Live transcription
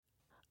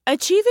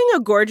Achieving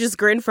a gorgeous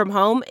grin from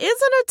home isn't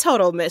a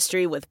total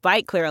mystery with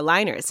Byte Clear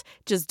aligners.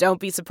 Just don't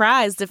be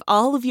surprised if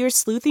all of your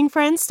sleuthing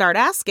friends start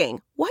asking,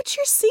 "What's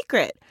your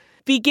secret?"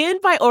 Begin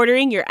by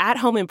ordering your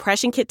at-home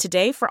impression kit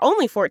today for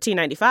only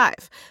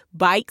 $14.95.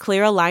 Byte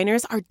Clear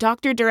aligners are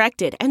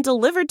doctor-directed and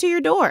delivered to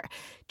your door.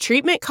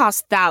 Treatment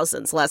costs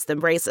thousands less than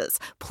braces.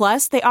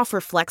 Plus, they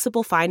offer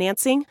flexible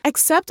financing,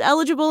 accept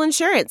eligible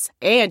insurance,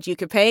 and you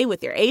can pay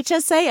with your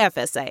HSA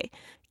FSA.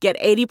 Get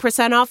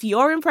 80% off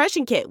your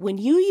impression kit when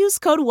you use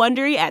code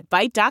WONDERY at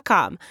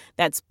Byte.com.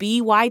 That's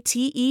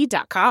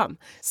BYTE.com.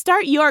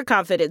 Start your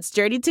confidence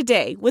journey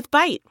today with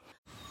Byte.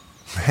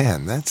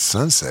 Man, that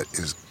sunset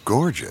is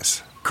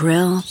gorgeous.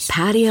 Grill,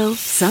 patio,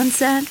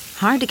 sunset.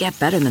 Hard to get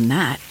better than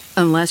that.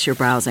 Unless you're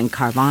browsing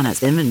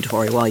Carvana's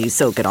inventory while you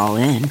soak it all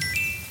in.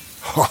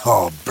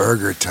 Oh,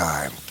 burger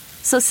time.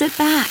 So sit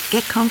back,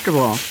 get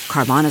comfortable.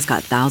 Carvana's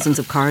got thousands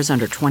of cars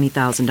under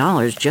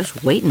 $20,000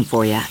 just waiting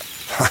for you.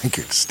 I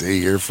could stay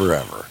here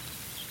forever.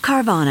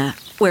 Carvana,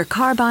 where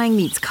car buying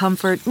meets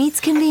comfort meets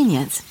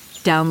convenience.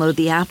 Download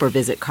the app or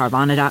visit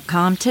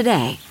Carvana.com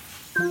today.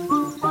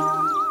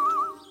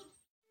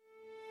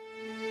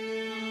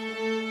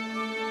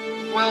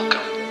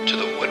 Welcome to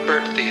the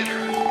Woodbird Theater.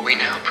 We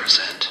now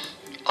present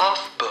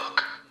Off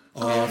Book.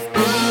 Off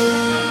Book,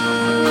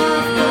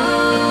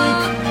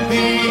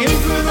 the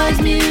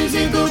improvised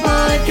musical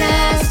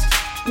podcast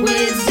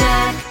with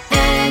Zach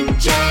and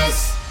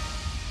Jess.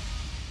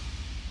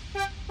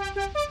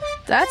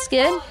 That's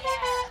good.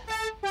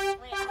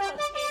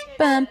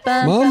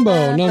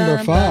 Mambo number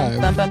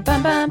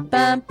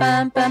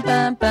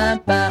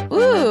 5.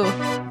 Ooh.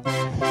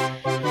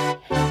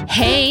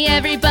 Hey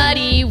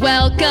everybody,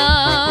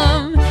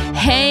 welcome.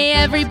 Hey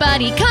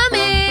everybody, come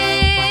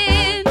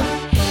in.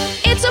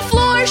 It's a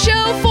floor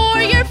show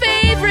for your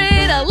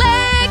favorite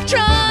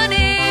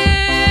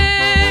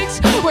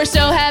electronics. We're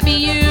so happy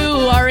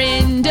you are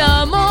in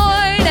Des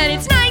Moines, and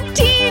it's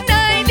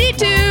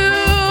 1992.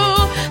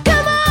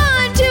 Come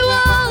on to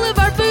all of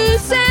our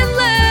booths and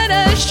let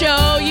us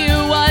show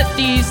you what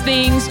these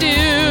things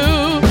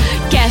do.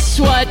 Guess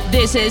what?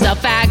 This is a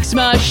fax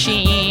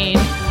machine.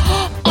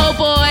 Oh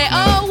boy,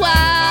 oh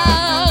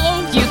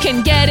wow. You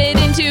can get it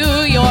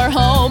into your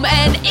home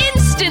and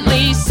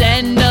instantly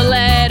send a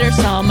letter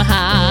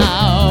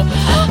somehow.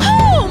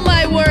 Oh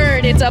my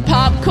word, it's a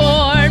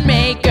popcorn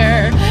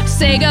maker.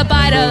 Say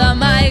goodbye to the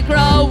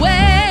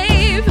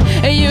microwave.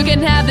 You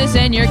can have this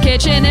in your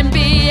kitchen and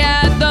be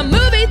at the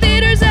movie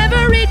theaters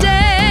every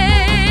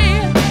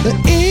day. The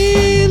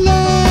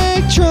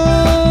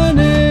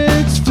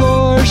Electronics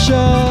Floor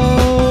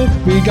Show.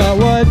 We got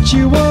what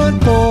you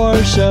want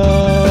for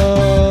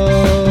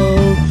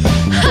show.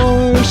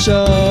 For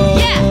show.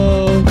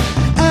 Yeah.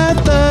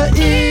 At the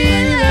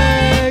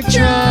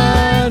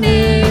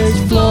Electronics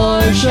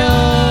Floor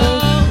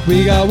Show.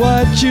 We got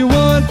what you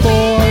want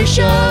for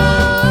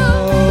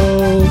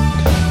show.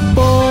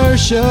 For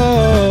show.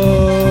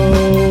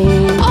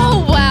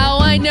 Oh wow,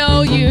 I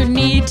know you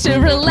need to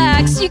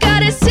relax. You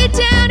gotta sit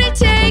down and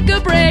take a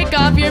break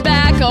off your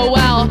back. Oh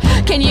wow,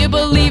 can you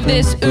believe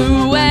this?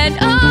 Ooh and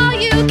ah,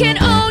 you can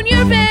own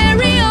your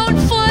very own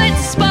foot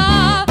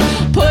spa.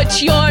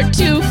 Put your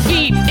 2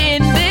 feet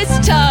in this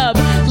tub.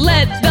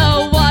 Let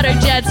the water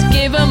jets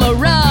give them a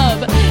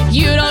rub.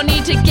 You don't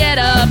need to get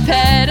a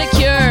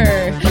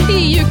pedicure.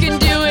 You can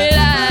do it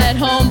at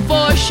home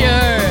for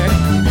sure.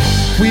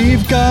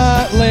 We've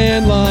got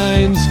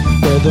landlines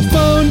where the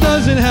phone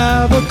doesn't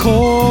have a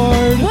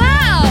cord.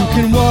 Wow! You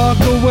can walk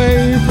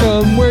away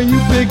from where you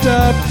picked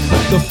up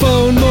the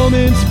phone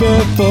moments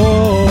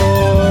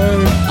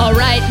before.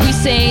 Alright, we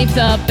saved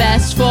the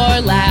best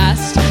for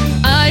last.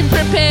 I'm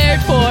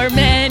prepared for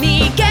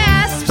many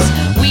gasps.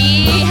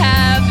 We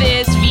have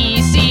this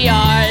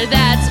VCR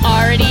that's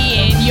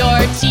already in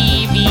your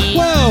TV.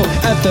 Wow!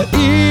 At the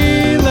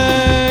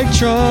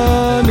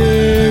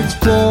Electronics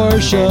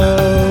Floor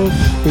Show,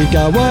 we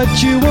got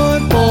what you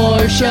want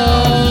For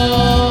show.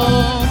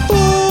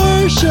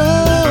 for show.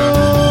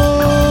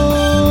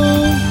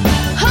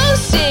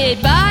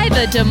 Hosted by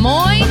the Des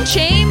Moines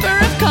Chamber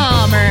of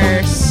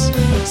Commerce.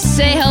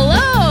 Say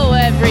hello,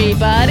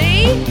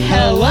 everybody.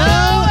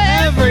 Hello,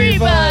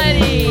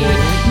 everybody.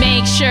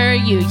 Make sure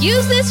you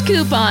use this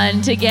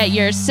coupon to get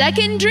your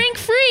second drink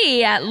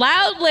free at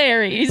Loud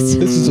Larry's.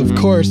 This is, of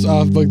course,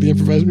 Off Book, the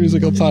improvised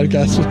musical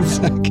podcast with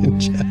Zach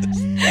and Jess.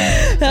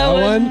 That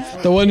one?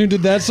 The one who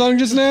did that song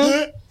just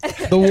now?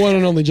 The one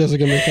and only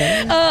Jessica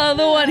McCann. Oh,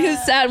 the one who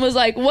sat and was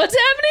like, "What's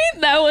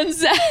happening?" That one's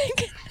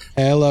Zach.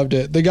 Hey, I loved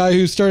it. The guy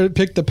who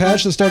picked the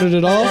patch that started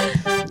it all,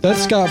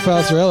 that's Scott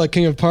Passarella,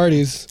 King of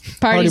Parties.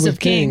 Parties Party of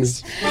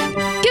Kings.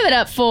 Give it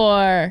up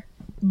for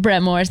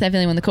Brett Morris, that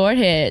feeling when the chord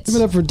hits.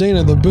 Give it up for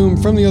Dana, the boom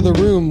from the other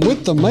room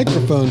with the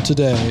microphone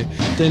today.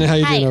 Dana, how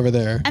you doing over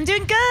there? I'm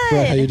doing good.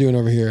 Brett, how you doing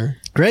over here?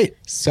 Great.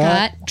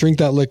 Scott. Drink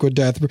that liquid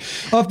death.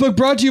 Off Book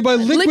brought to you by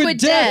Liquid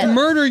Death.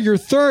 Murder your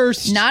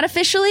thirst. Not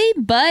officially,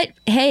 but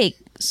hey,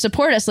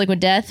 support us, Liquid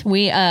Death.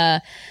 We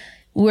love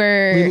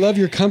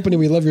your company.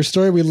 We love your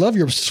story. We love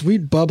your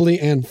sweet, bubbly,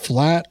 and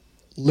flat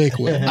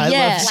liquid. I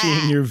Yeah. love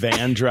seeing your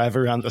van drive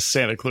around the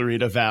Santa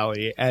Clarita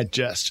Valley and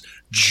just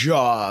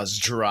jaws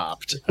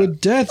dropped. With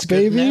death,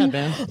 baby.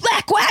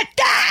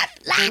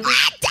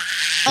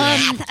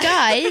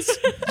 Guys,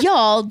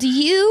 y'all, do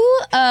you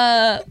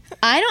I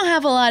don't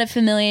have a lot of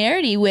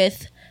familiarity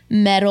with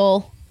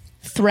metal,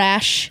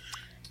 thrash,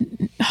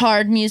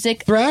 hard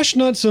music. Thrash,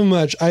 not so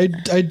much. I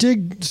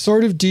dig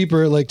sort of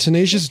deeper. Like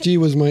Tenacious D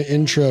was my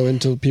intro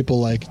into people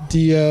like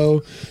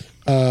Dio,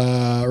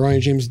 Ronnie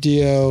James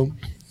Dio,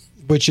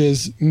 which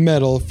is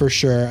metal for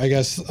sure. I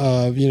guess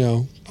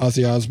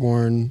Ozzy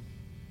Osbourne.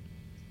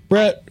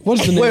 Brett,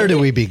 what's the name? Where do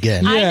we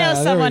begin? I Yeah, know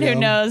there someone we who go.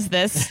 knows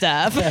this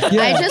stuff. I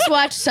just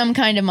watched Some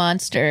Kind of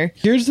Monster,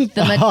 Here's the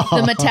the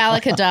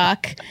Metallica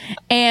doc,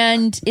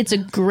 and it's a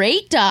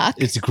great doc.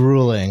 It's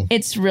grueling.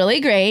 It's really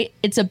great.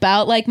 It's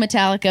about like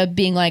Metallica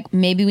being like,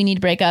 maybe we need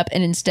to break up,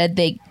 and instead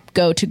they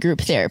go to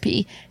group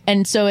therapy.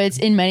 And so it's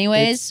in many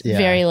ways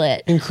very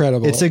lit.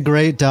 incredible. It's a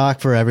great doc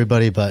for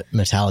everybody but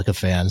Metallica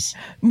fans.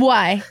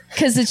 Why?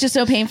 Because it's just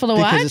so painful to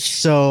Because watch? it's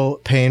so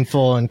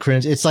painful and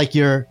cringe. It's like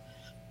your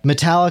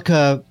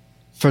Metallica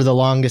for the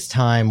longest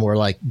time were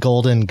like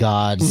golden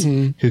gods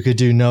who could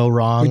do no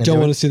wrong. We And don't they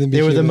were- wanna see them be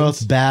They were the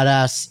humans. most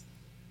badass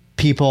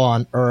people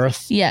on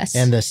earth. Yes.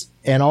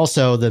 And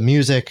also the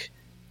music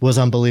was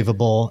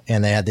unbelievable,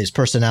 and they had these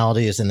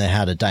personalities, and they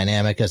had a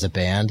dynamic as a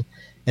band.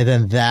 And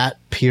then that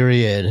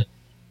period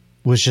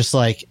was just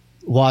like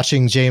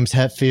watching James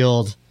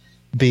Hetfield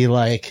be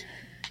like,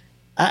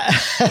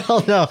 I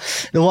don't know,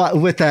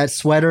 with that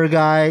sweater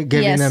guy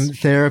giving Yes. them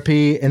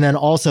therapy. And then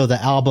also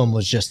the album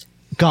was just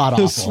god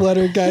awful. the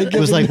sweater guy. It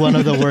was like one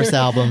of the worst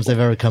albums they've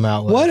ever come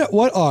out with.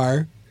 What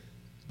are,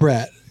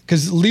 Brett?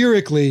 Because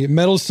lyrically,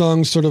 metal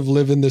songs sort of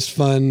live in this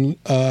fun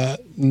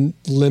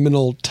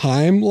liminal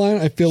timeline.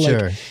 I feel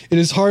Sure. like it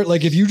is hard.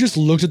 Like if you just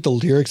looked at the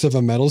lyrics of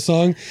a metal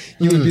song,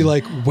 you would be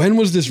like, when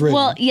was this written?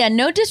 Well, yeah,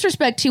 no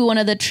disrespect to one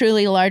of the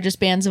truly largest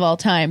bands of all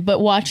time, but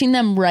watching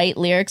them write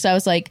lyrics, I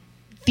was like,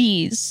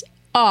 these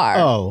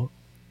are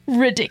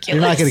ridiculous.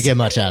 You're not going to get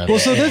much out of Well,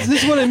 it. so this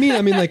is what I mean.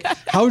 I mean, like,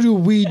 how do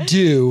we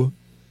do,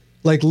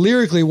 like,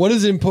 lyrically, what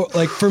is important?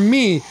 Like, for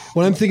me,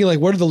 when I'm thinking, like,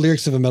 what are the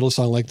lyrics of a metal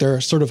song? Like, they're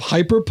sort of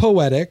hyper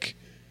poetic.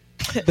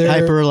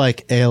 Hyper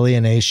like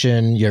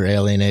alienation, you're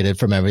alienated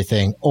from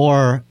everything,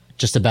 or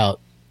just about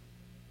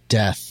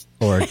death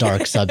or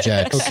dark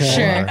subjects.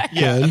 Sure.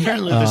 Yeah,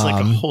 apparently there's like a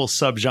Um, whole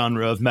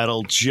subgenre of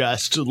metal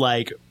just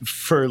like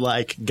for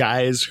like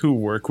guys who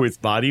work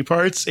with body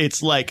parts.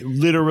 It's like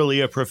literally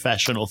a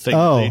professional thing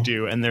that they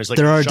do. And there's like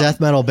there a are genre- death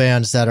metal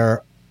bands that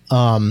are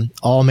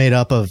all made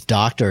up of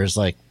doctors,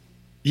 like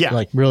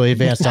really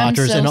advanced I'm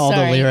doctors, so and all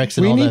sorry. the lyrics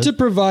and We all need the to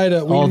provide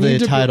a. all we the need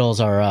to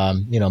titles are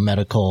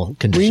medical We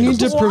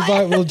conditions. need to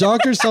provide. Well,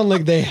 doctors sound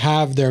like they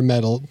have their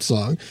metal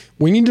song.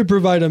 We need to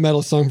provide a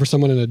metal song for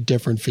someone in a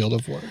different field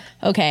of work.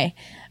 Okay.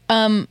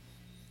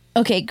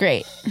 Okay,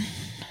 great.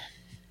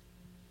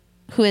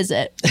 Who is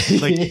it?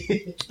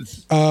 like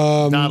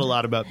not a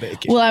lot about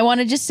bacon. Well, I want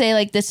to just say,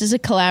 like, this is a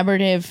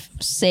collaborative,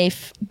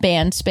 safe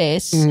band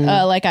space.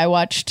 Like I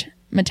watched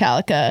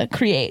Metallica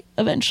create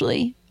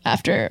eventually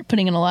after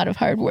putting in a lot of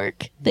hard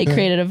work. They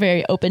created a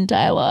very open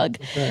dialogue.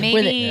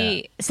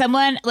 Maybe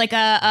someone like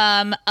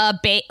a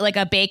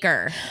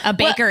baker, a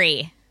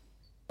bakery.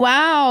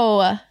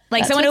 Wow.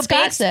 Like That's someone what who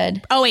Scott bakes.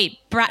 said. Oh wait,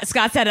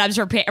 Scott said it. I'm just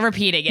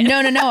repeating it.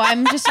 No.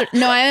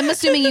 I'm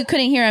assuming you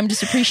couldn't hear. I'm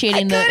just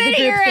appreciating the couldn't group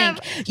hear him.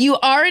 think. You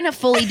are in a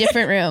fully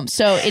different room,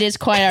 so it is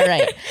quite all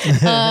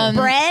right.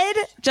 Bread,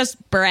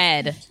 just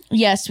bread.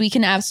 Yes, we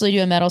can absolutely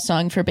do a metal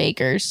song for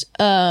bakers.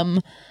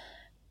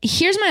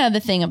 Here's my other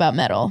thing about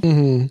metal.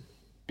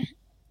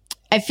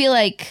 I feel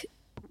like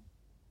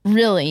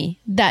really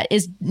that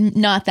is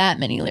not that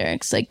many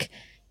lyrics. Like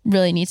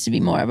really needs to be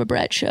more of a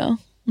Brett show.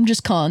 I'm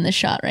just calling this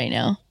shot right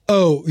now.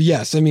 Oh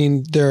yes, I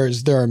mean there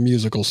are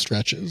musical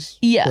stretches.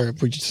 Yeah. where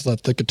we just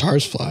let the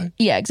guitars fly.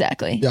 Yeah,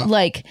 exactly. Yeah.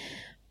 Like,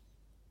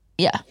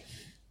 yeah.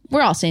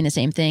 We're all saying the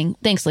same thing.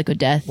 Thanks, Liquid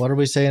Death. What are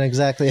we saying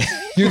exactly?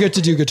 You get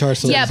to do guitar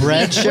solos. Yeah,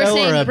 bread please. show We're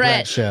saying or a Brett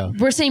bread show?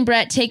 We're saying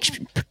Brett take.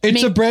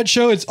 It's a bread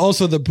show. It's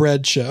also the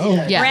bread show.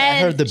 Yeah. Bread I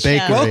heard the show.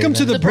 bakery. Welcome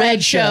to the The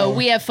bread show.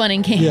 We have fun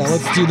and games. Yeah,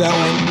 let's do that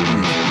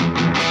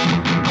one.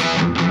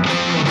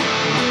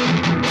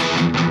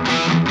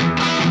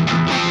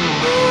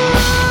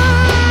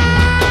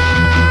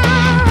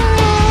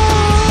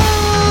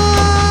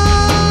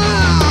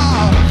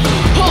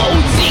 Oh,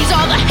 these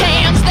are the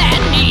hands that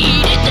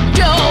needed the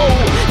dough.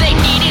 They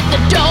needed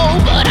the dough,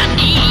 but I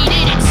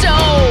needed it so.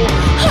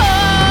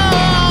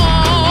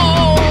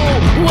 Oh,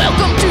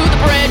 welcome to the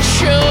bread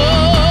show.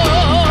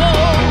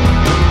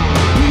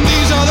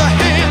 These are the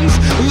hands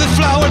that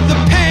floured the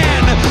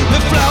pan,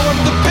 that floured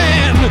the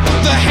pan,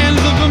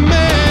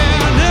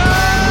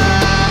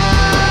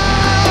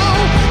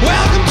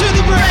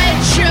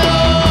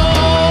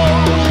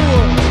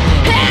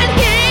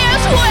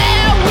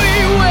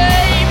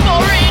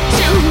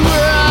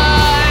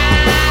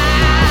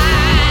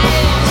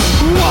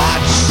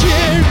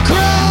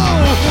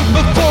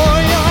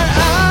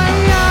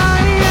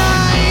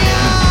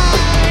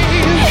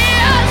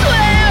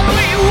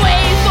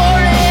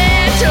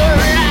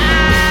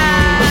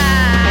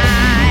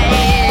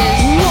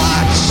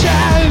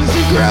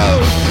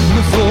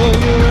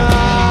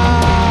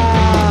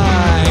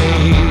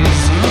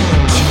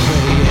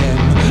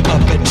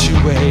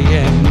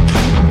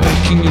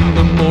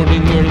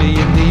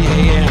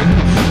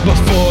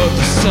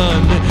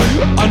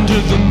 sun, under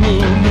the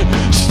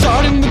moon,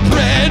 starting the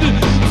bread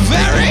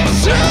very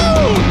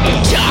soon.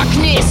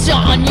 Darkness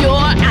on your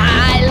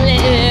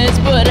eyelids,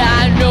 but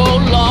I no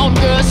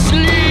longer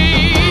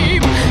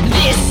sleep.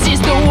 This is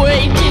the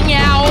waking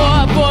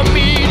hour for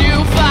me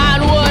to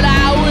find what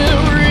I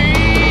will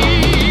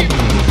reap.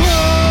 Oh,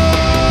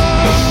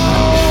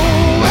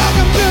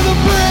 welcome to the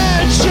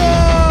bread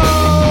show.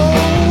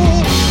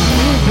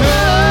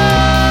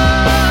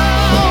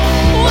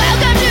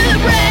 Welcome to the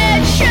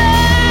bread show.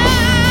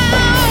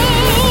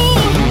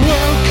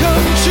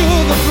 Welcome to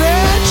the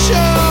bread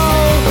show.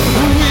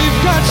 We've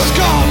got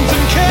scones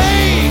and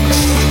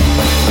cakes.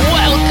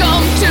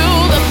 Welcome to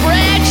the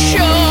bread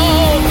show. Oh,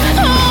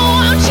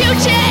 won't you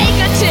take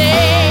a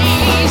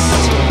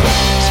taste?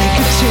 Take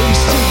a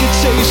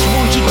taste,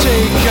 won't you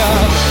take a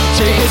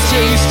take a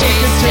taste,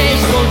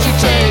 won't you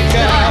take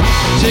a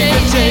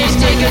take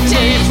a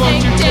taste,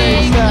 won't you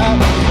take a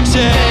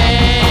taste?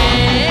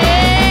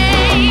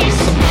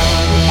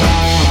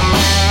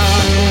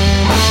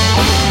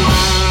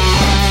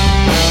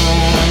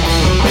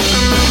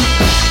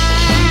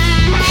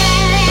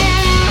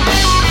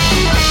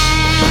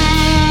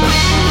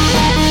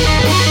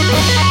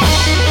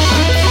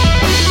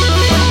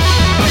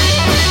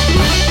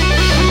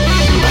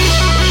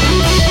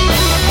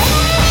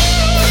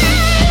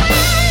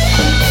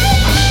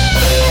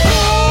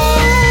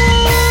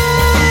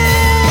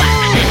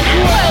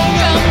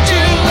 Welcome to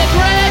the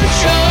bread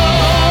show.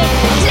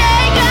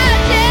 Take a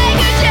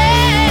taste.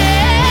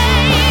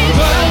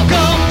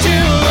 Welcome to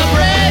the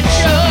bread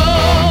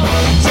show.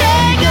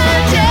 Take a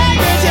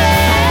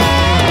taste.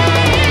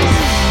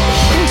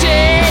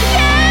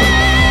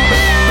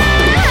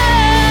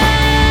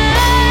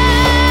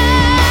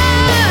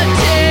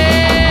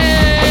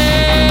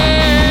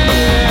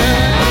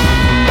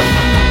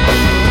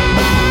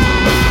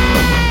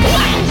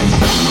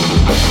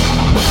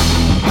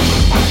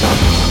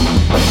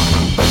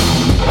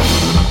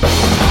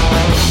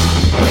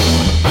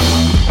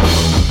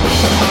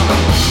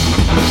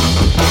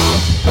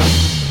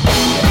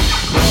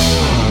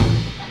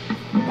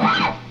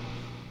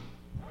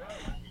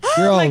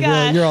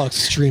 You're all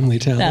extremely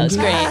talented. That was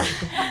great.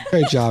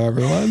 Great job,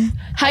 everyone.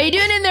 How you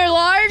doing in there,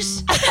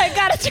 Lars? I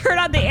gotta turn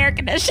on the air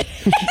conditioning.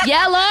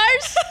 Yeah,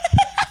 Lars?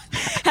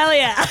 Hell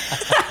yeah.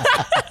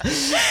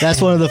 That's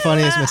one of the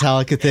funniest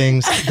Metallica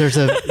things. There's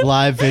a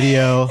live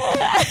video.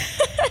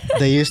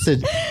 They'll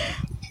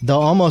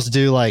almost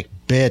do like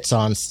bits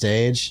on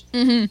stage.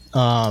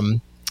 Mm-hmm.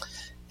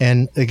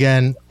 And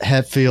again,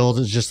 Hetfield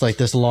is just like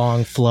this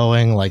long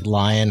flowing like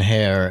lion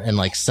hair and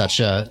like such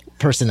a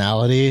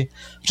personality.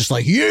 Just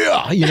like,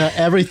 yeah,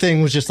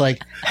 everything was just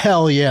like,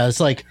 hell yeah. It's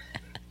like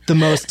the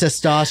most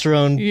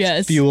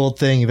testosterone fueled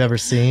thing you've ever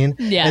seen.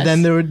 Yes. And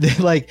then there would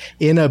like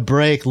in a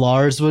break,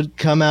 Lars would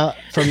come out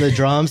from the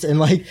drums and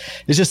like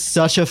it's just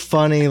such a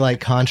funny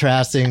like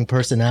contrasting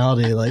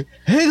personality. Like,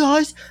 hey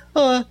guys,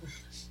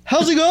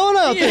 how's it going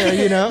out there?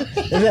 And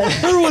then,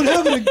 Everyone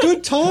having a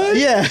good time?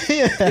 yeah.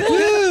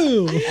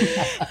 Woo!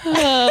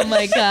 Oh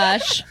my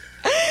gosh.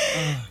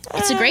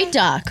 It's a great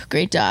doc.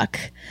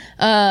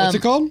 What's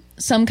it called?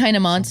 Some Kind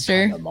of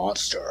Monster. Okay,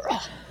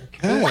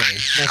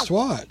 let's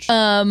watch.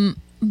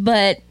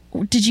 But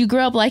did you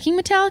grow up liking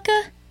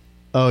Metallica?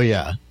 Oh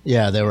yeah,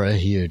 they were a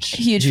huge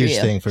for you.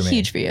 thing for me.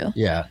 Huge for you.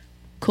 Yeah,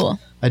 Cool.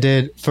 I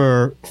did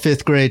for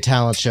 5th grade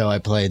talent show. I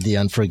played The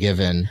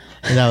Unforgiven,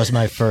 and that was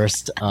my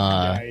first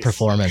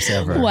performance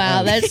ever.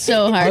 Wow, that's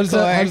so How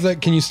hardcore. does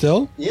that? Can you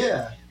still?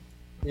 Yeah,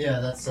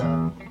 that's.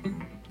 Hold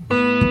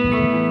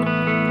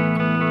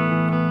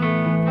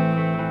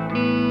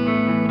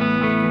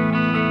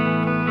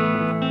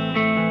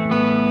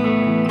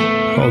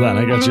on,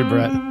 I got you,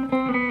 Brett.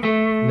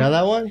 Know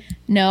that one?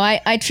 No,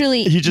 I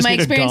truly, You just my need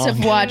a experience of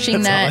gong.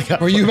 watching That's all I that,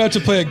 got. Were you about to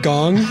play a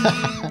gong?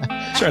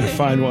 Trying to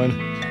find one.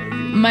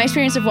 my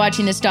experience of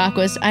watching this doc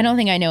was, I don't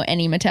think I know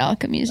any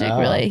Metallica music,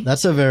 really.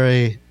 That's a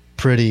very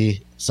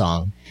pretty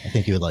song. I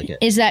think you would like it.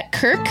 Is that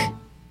Kirk?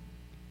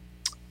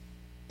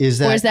 Is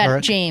that Or is that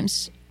Kirk?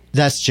 James?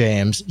 That's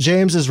James.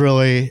 James is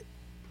really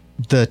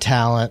the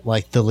talent,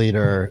 like the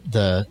leader.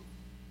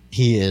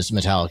 He is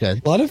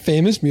Metallica. A lot of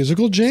famous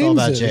musical James. It's all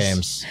about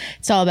James.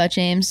 It's all about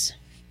James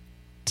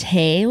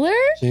Taylor?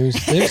 James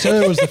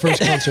Taylor was the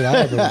first concert I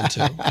ever went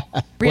to.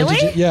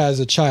 Really? Yeah, as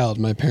a child,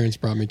 my parents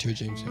brought me to a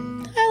James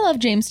Taylor. I love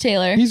James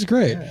Taylor. He's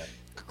great.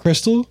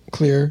 Crystal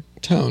clear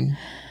tone.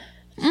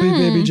 Sweet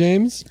baby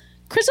James.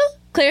 Crystal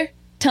clear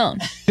tone.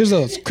 Here's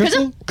those.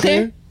 Crystal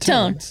clear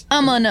tone. tones.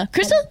 I'm on a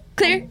crystal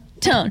clear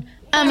tone.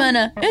 I'm on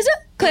a crystal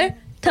clear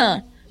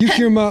tone. You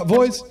hear my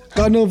voice?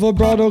 Got no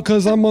vibrato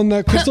cause I'm on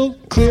that crystal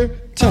clear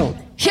tone.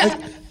 Yeah.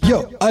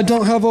 I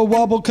don't have a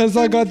wobble cause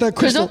I got that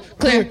crystal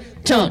clear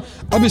tone.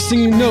 I be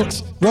singing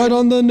notes right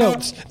on the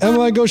notes. And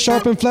when I go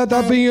sharp and flat,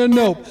 that be a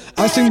note.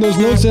 I sing those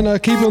notes and I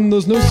keep them.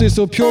 Those notes stay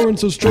so pure and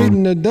so straight.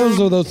 And those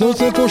are those notes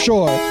that for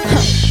sure.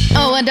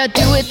 Oh, and I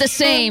do it the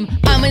same.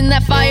 I'm in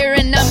that fire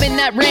and I'm in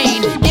that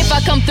rain. If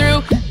I come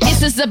through, it's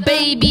This is a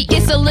baby,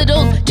 it's a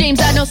little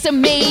James, I know some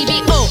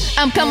maybe. Oh,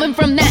 I'm coming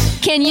from that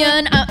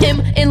canyon. I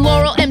am in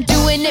Laurel, I'm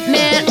doing it,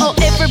 man. Oh,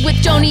 Everett with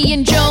Joni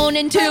and Joan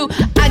and two.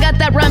 I got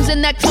that rhymes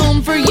in that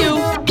tone for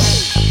you.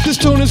 This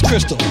tone is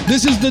crystal.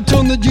 This is the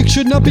tone that you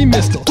should not be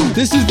missed.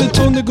 This is the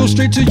tone that goes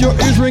straight to your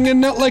ears,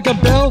 ringing out like a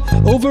bell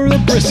over the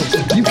bristles.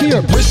 You hear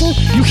a bristle,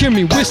 you hear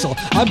me whistle.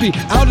 I be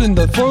out in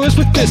the forest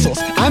with thistles.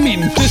 I'm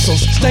eating thistles,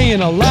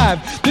 staying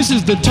alive. This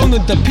is the tone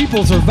that the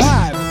people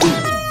survive.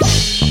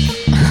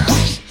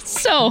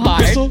 So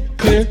hard. Crystal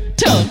clear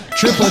Tone.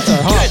 Triplets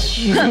are hard.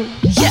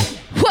 Yeah,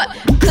 what?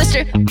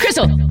 Crystal,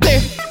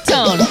 clear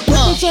tone.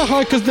 Triplets are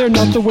hard because they're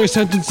not the way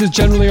sentences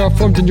generally are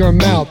formed in your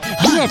mouth.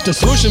 You have to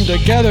swoosh them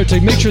together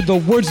to make sure the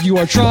words you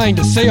are trying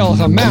to say all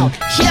come out.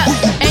 Yeah,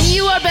 and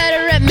you are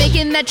better at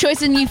making that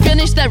choice and you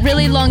finish that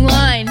really long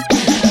line.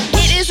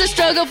 It is a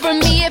struggle for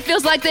me, it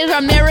feels like there's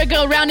a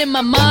merry-go-round in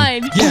my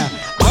mind. Yeah,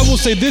 I will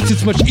say this,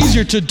 it's much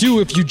easier to do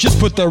if you just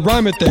put the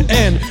rhyme at the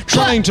end.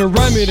 Trying to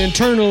rhyme it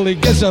internally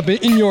gets up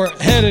in your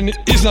head and it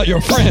is not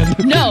your friend.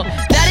 No,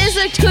 that is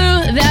a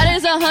clue, that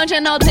is a hunch,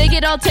 and I'll take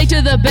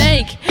to the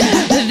bank.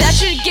 That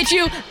should get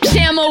you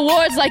damn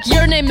awards like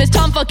your name is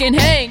Tom fucking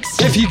Hanks.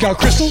 If he got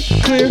crystal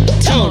clear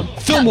tone,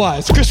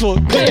 film-wise, crystal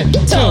clear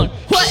tone.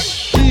 What?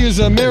 He is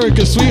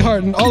America's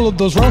sweetheart and all of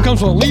those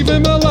rom-coms won't leave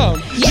him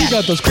alone. Yeah. He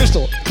got those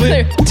crystal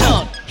clear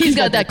tone. He's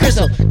got that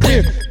crystal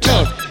clear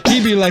tone.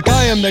 He be like,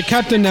 I am the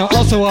captain now,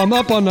 also I'm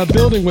up on a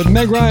building with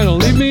Meg Ryan, don't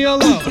leave me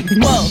alone.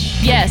 Whoa,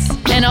 yes,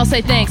 and I'll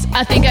say thanks.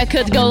 I think I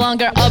could go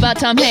longer about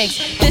Tom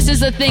Hanks. This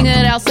is the thing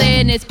that I'll say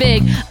and it's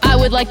big. I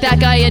would like that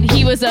guy and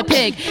he was a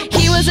pig.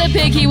 He was a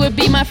pig, he would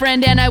be my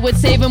friend and I would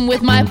save him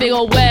with my big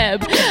old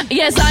web.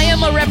 Yes, I am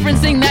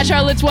referencing that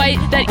Charlotte's White,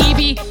 that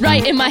Evie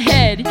right in my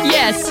head.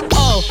 Yes,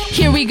 oh,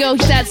 here we go,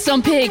 that's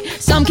some pig,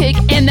 some kick,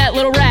 and that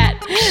little rat.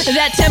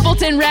 That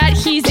Templeton rat,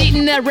 he's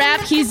eating that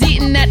rap, he's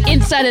eating that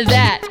inside of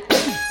that.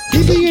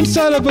 He be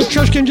inside of a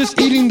trash can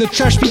just eating the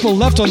trash people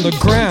left on the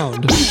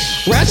ground.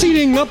 Rats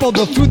eating up all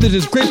the food that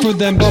is great for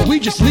them, but we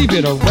just leave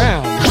it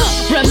around.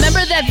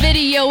 Remember that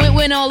video? It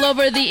went all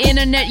over the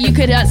internet, you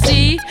could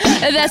see.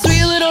 That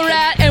sweet little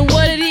rat, and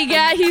what did he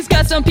got? He's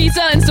got some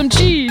pizza and some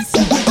cheese.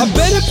 I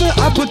bet if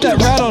I put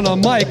that rat on a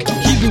mic,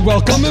 he'd be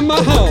welcome in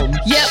my home.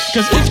 Yep.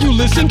 Cause if you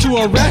listen to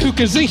a rat who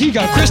can sing, he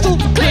got crystal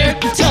clear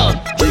tone.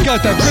 He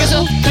got that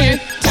Crystal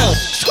clear tone.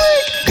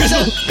 Squeak!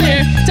 Crystal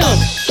clear tone.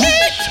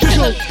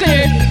 Crystal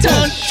clear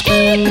tone.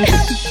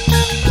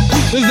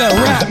 This is that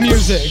rap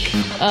music.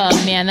 Oh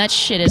man, that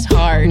shit is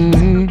hard.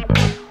 You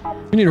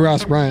need to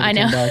ask Brian. I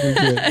know. Come back and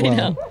do it I well.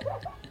 know.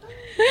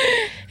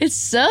 It's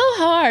so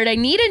hard. I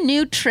need a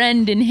new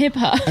trend in hip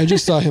hop. I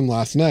just saw him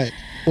last night.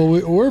 Well,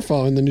 we're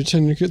following the new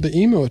trend, the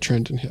emo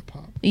trend in hip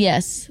hop,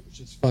 Yes, which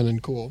is fun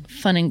and cool.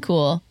 fun and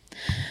cool.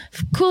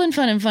 Cool and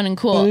fun and fun and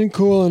cool. Fun and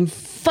cool and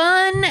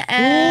Fun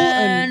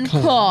and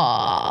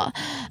cool.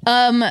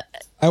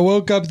 I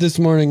woke up this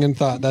morning and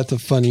thought that's a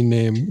funny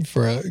name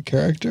for a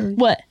character.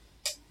 What?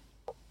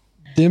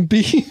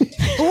 Dimpy.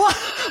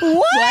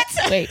 What?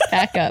 Wait,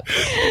 back up.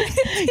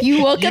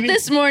 You woke up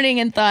this morning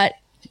and thought,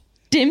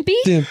 Dimpy?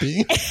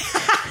 Dimpy.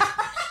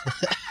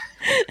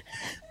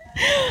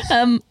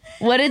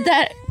 What did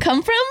that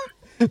come from?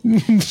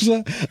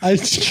 I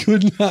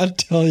could not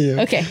tell you.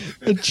 Okay.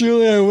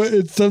 Truly,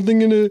 it's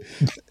something in it.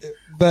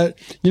 But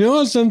you know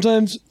how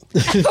sometimes.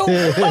 Do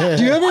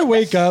you ever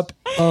wake up?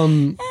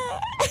 Do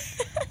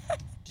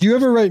you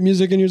ever write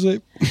music in your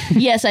sleep?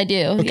 Yes, I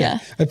do. Yeah.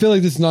 I feel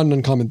like this is not an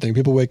uncommon thing.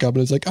 People wake up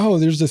and it's like, oh,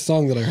 there's this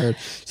song that I heard.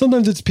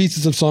 Sometimes it's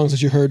pieces of songs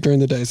that you heard during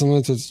the day.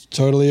 Sometimes it's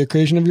totally a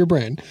creation of your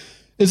brain.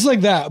 It's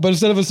like that, but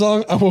instead of a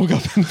song, I woke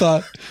up and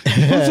thought,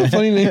 what's a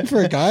funny name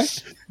for a guy?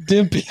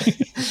 Dimpy.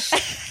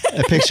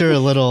 I picture a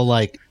little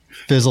like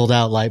fizzled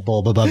out light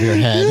bulb above your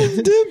head.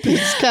 Dimpy.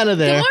 It's kind of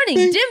there. Good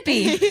morning,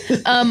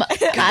 Dimpy.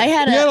 I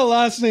had He had a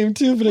last name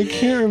too, but I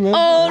can't remember.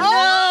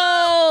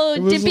 Oh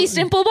no, was Dimpy like-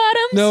 Simple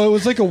Bottoms. No, it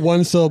was like a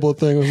one syllable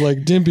thing. It was like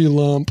Dimpy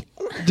Lump.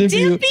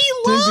 Dimpy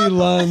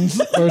Luns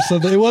or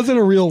something. It wasn't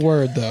a real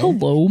word though.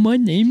 Hello, my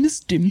name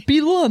is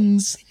Dimpy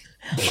Luns.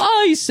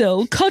 I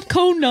sell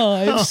Cutco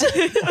knives.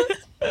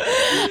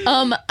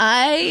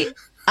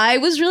 I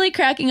was really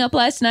cracking up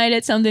last night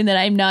at something that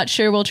I'm not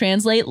sure will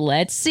translate.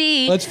 Let's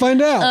see. Let's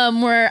find out.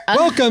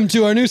 Welcome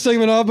to our new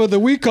segment that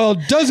we call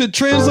Does It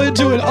Translate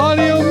to an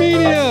Audio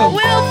Medium?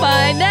 We'll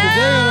find out.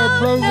 Today on our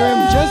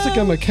program,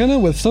 Jessica McKenna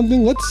with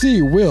something. Let's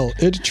see. Will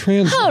it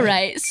translate? All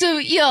right. So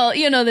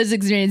you know this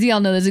experience. Y'all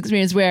know this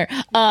experience where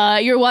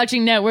you're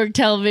watching network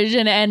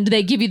television and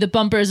they give you the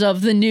bumpers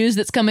of the news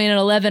that's coming in at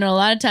 11. And a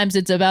lot of times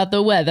it's about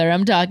the weather.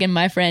 I'm talking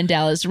my friend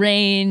Dallas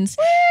Raines.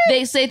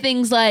 They say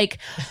things like,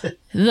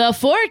 the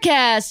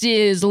forecast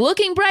is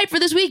looking bright for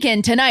this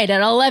weekend tonight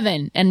at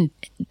 11. And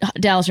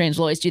Dallas Raines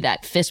will always do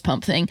that fist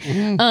pump thing.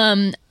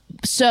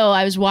 So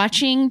I was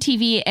watching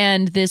TV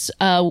and this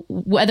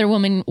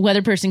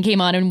weather person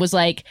came on and was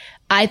like,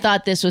 I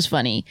thought this was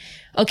funny.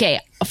 Okay,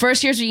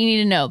 first, here's what you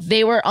need to know.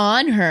 They were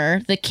on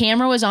her. The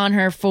camera was on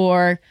her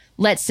for,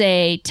 let's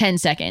say, 10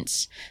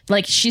 seconds.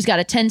 Like, she's got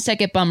a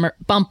 10-second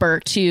bumper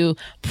to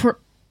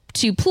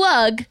to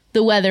plug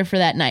the weather for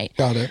that night.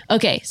 Got it.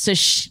 Okay, so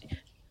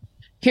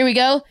here we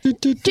go.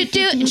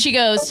 And she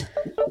goes,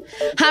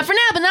 "Hot for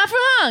now, but not for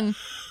long."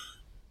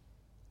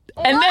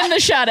 And then the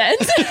shot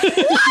ends.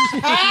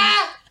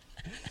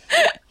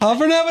 Hot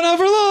for now, but not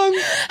for long.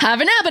 Hot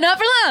for now, but not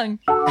for long.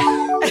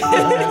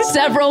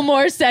 Several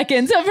more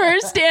seconds of her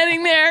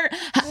standing there.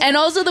 And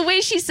also the way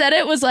she said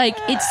it was like,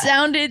 it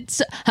sounded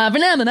hot for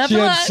now, but not She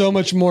for long. had so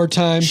much more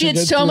time. She had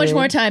so much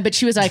more time, but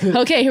she was like,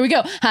 okay, here we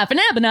go. Hot for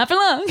now, but not for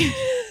long.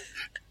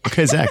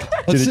 Okay, Zach,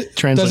 did it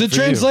translate? Does it for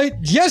you? translate?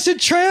 Yes,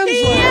 it translates.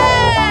 Yay!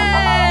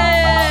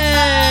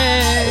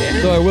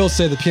 Though I will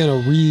say the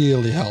piano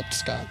really helped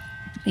Scott.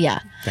 Yeah.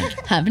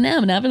 Hot for now,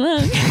 but not for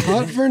long.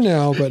 Hot for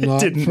now, but not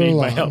Didn't for need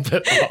long. my help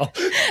at all.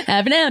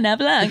 Hot for now, not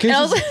for long. In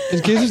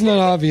case it's not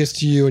obvious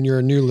to you and you're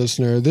a new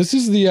listener, this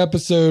is the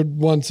episode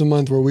once a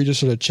month where we just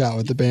sort of chat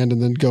with the band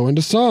and then go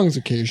into songs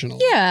occasionally.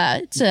 Yeah,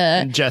 it's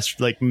a... Jess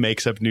like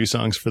makes up new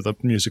songs for the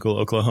musical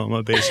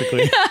Oklahoma,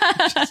 basically.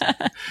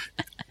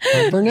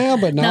 Hot for now,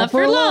 but not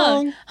for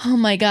long. Oh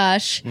my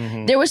gosh.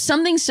 There was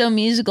something so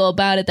musical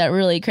about it that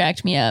really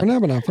cracked me up. For now,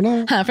 but not for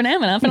long. Hot for now,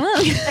 but not for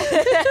long.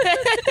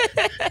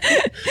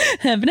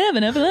 Hot for now, but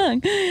not for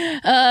long.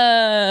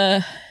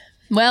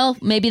 Well,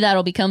 maybe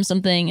that'll become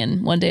something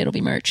and one day it'll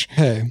be merch.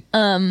 Hey.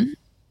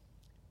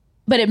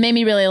 But it made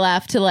me really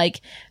laugh to like,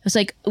 I was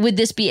like, would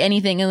this be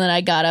anything? And then I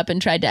got up and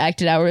tried to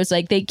act it out. Where it was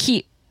like, they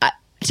keep,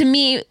 to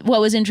me,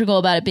 what was integral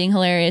about it being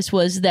hilarious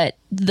was that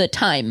the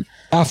time.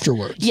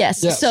 Afterwards.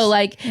 Yes. So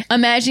like,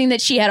 imagining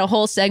that she had a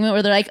whole segment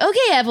where they're like,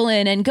 okay,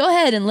 Evelyn, and go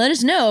ahead and let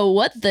us know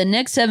what the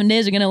next 7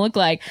 days are going to look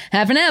like.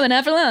 Half an hour, but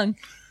not for long.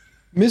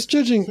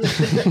 Misjudging.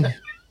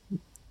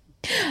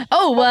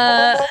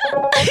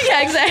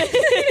 Yeah, exactly.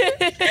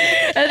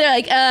 And they're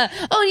like,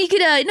 you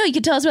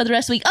could tell us about the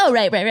rest of the week. Oh,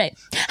 right.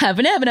 Half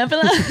an hour, but not for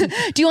long.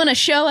 Do you want to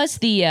show us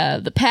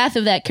the path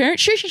of that current?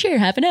 Sure.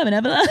 Half an hour, but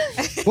not for long.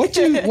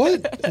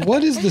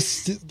 What is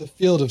the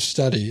field of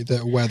study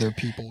that weather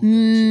people do?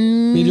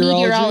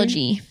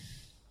 Meteorology.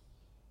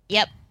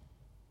 Yep.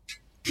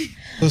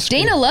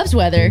 Dana loves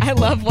weather. I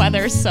love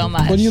weather so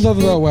much. What do you love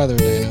about weather,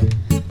 Dana?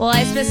 Well,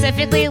 I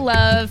specifically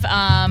love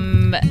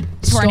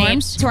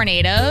Storms?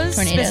 tornadoes.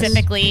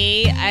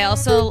 Specifically, a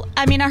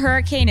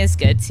hurricane is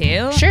good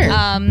too. Sure.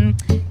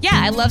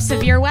 I love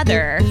severe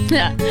weather.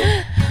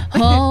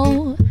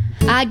 Oh,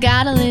 I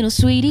got a little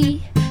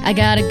sweetie. I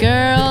got a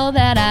girl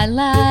that I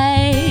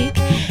like.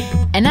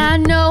 And I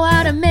know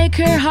how to make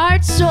her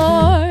heart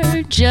soar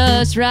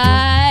just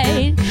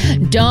right.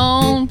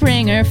 Don't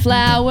bring her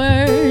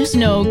flowers,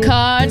 no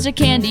cards or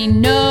candy,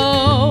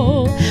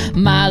 no.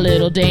 My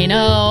little Dana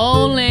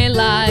only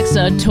likes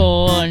a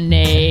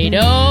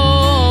tornado.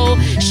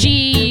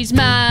 She's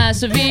my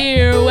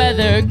severe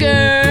weather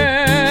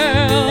girl.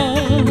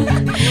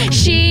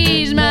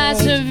 She's my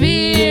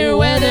severe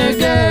weather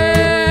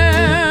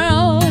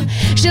girl.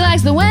 She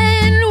likes the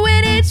wind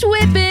when it's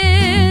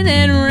whipping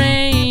and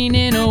rain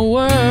in a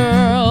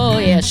whirl.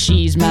 Yeah,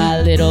 she's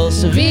my little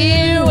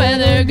severe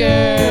weather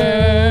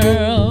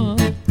girl.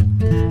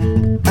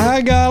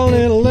 I got a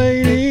little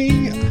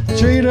lady,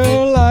 treat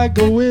her like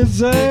a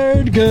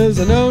wizard, 'cause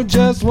I know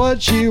just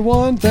what she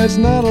wants. That's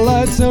not a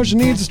light snow, she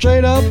needs a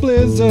straight up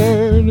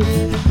blizzard.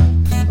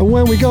 And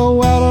when we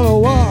go out on a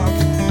walk,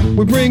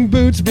 we bring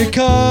boots,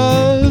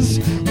 because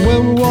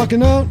when we're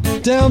walking out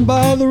down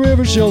by the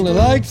river, she only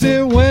likes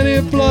it when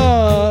it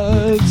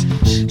floods.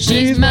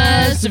 She's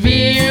my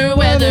severe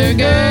weather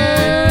girl.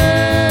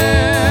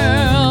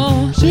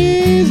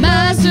 She's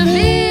my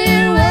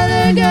severe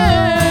weather girl.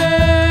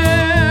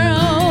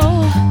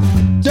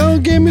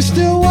 Don't give me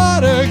still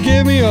water,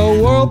 give me a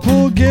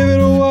whirlpool, give it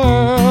a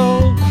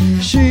whirl.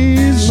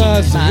 She's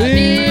my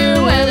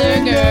severe weather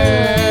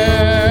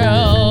girl.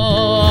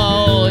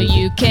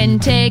 You can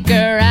take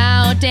her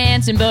out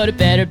dancing, but it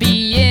better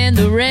be in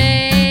the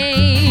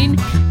rain.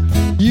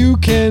 You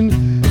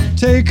can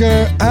take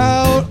her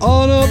out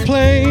on a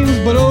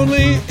plane, but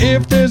only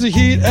if there's a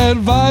heat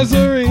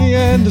advisory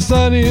and the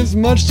sun is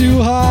much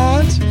too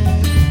hot.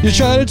 You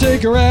try to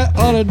take her out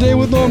on a day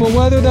with normal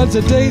weather, that's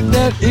a date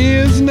that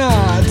is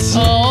not.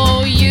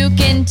 Oh, you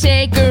can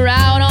take her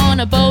out on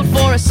a boat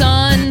for a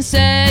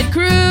sunset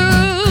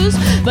cruise,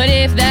 but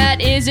if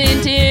that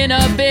isn't in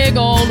a big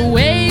old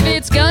wave,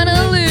 it's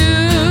gonna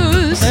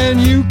lose. And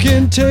you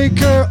can take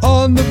her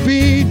on the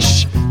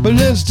beach, but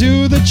let's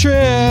do the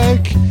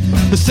trick.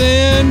 The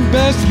sand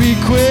best be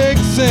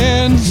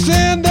quicksand.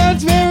 Sand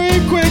that's very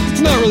quick.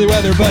 It's not really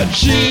weather, but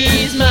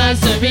she's my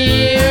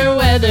severe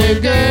weather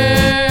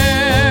girl.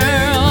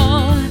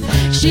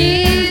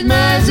 She's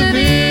my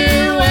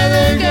severe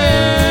weather girl.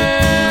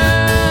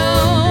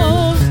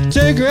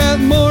 Take her out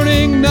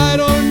morning, night,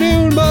 or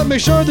noon, but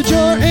make sure that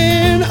you're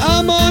in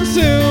a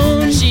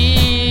monsoon.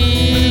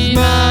 She's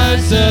my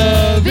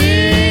severe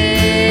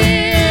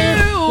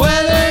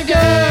weather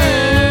girl.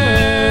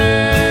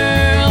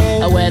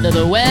 I weather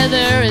the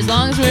weather as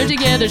long as we're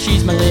together.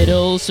 She's my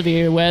little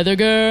severe weather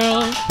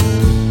girl.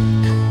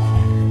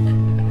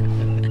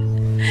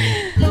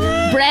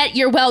 Brett,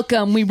 you're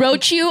welcome. We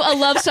wrote you a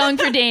love song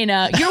for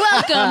Dana. You're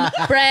welcome,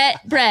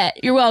 Brett. Brett,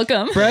 you're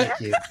welcome. Brett,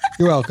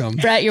 you're welcome.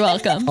 Brett, you're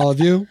welcome. All of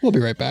you, we'll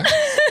be right back.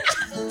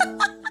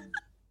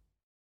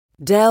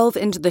 Delve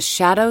into the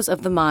shadows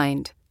of the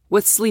mind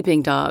with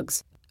Sleeping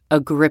Dogs, a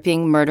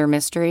gripping murder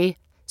mystery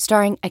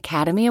starring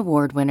Academy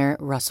Award winner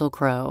Russell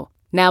Crowe.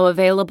 Now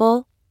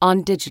available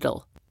on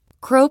digital.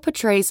 Crowe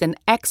portrays an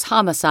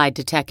ex-homicide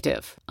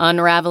detective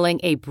unraveling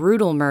a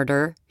brutal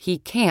murder he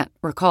can't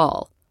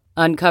recall.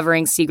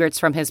 Uncovering secrets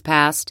from his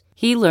past,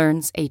 he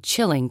learns a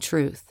chilling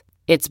truth.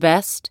 It's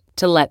best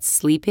to let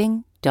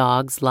sleeping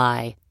dogs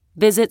lie.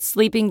 Visit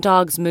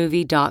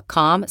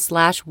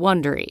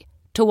sleepingdogsmovie.com/Wondery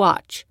to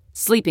watch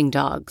Sleeping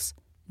Dogs,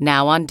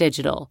 now on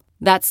digital.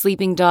 That's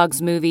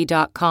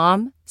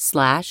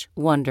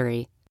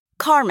sleepingdogsmovie.com/Wondery.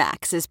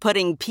 CarMax is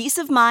putting peace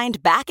of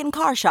mind back in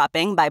car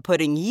shopping by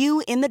putting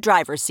you in the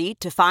driver's seat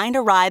to find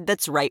a ride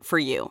that's right for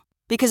you.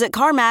 Because at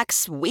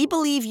CarMax, we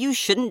believe you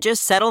shouldn't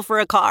just settle for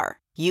a car.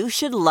 You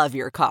should love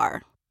your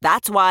car.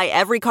 That's why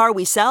every car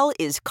we sell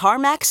is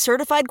CarMax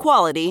certified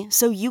quality,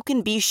 so you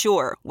can be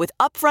sure with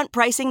upfront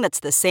pricing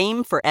that's the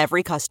same for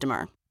every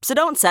customer. So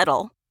don't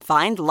settle.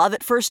 Find love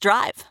at first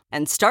drive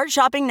and start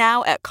shopping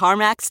now at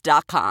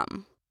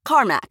CarMax.com.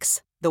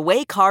 CarMax, the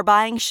way car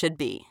buying should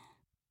be.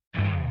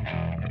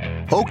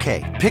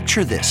 Okay,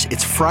 picture this.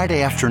 It's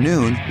Friday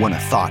afternoon when a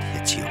thought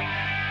hits you.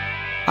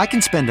 I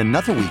can spend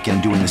another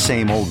weekend doing the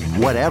same old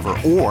whatever,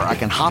 or I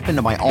can hop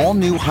into my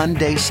all-new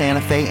Hyundai Santa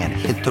Fe and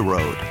hit the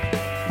road.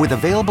 With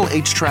available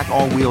H-Track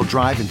all-wheel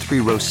drive and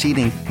 3-row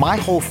seating, my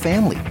whole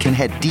family can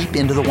head deep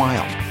into the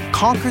wild.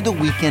 Conquer the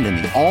weekend in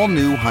the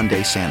all-new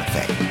Hyundai Santa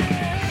Fe.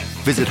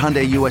 Visit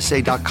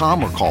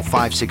HyundaiUSA.com or call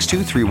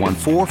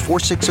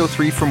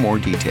 562-314-4603 for more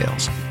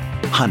details.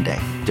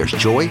 Hyundai, there's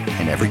joy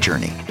in every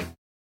journey.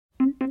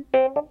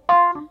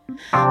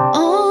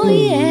 Oh,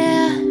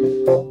 yeah.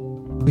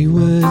 We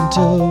went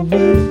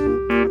away,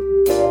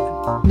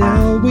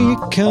 now we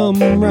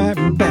come right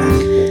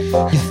back.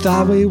 You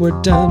thought we were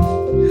done,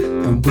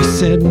 and we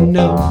said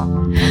no,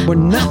 we're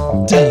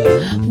not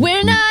done.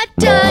 We're not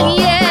done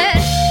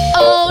yet.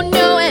 Oh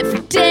no,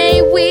 every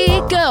day we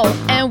go,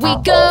 and we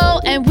go,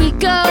 and we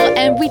go,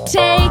 and we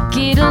take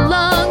it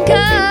along,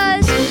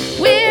 'cause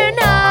we're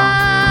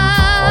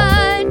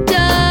not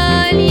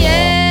done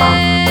yet.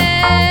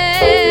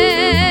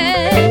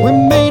 We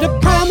made a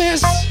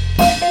promise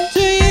to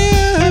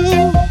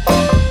you.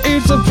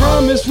 It's a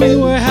promise we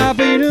were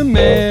happy to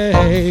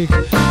make.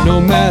 No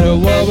matter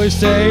what we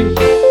say,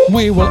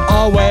 we will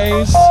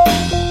always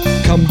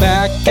come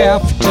back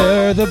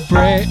after the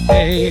break.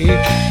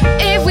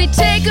 If we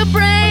take a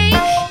break,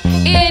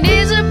 it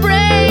is a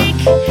break.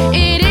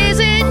 It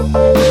isn't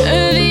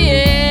the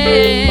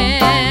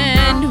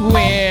end.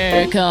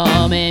 We're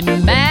coming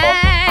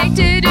back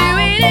to do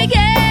it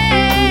again.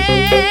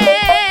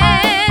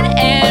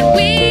 And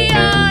we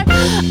are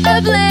a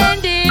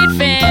blended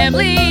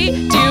family,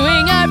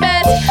 doing our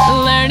best,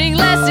 learning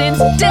lessons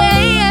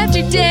day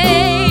after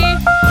day.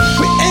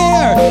 We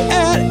air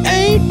at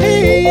 8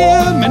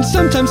 p.m. and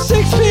sometimes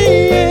 6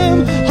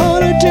 p.m.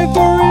 on a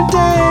different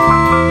day.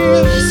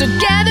 So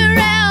gather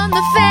round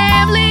the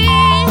family,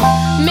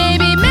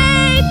 maybe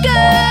make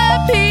a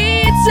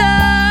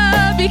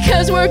pizza,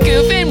 because we're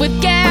goofing with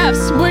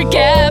gaffs, we're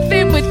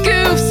gaffing with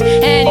goofs,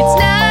 and it's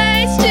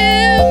nice to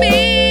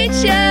meet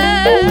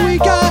ya. We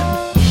got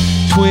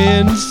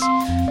twins,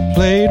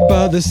 played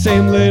by the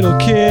same little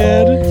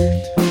kid.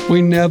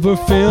 We never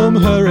film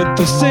her at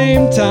the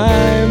same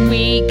time.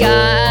 We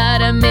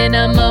got a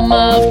minimum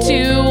of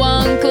 2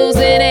 uncles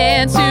and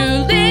aunts who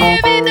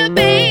live in the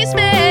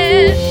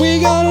basement. We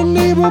got a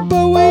neighbor,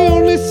 but we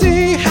only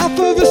see half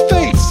of his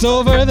face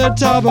over the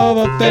top of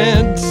a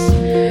fence.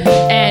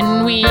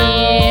 And we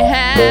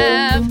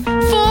have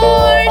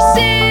 4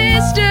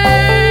 sisters.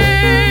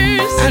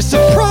 A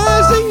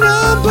surprising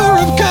number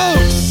of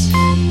goats.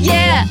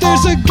 Yeah.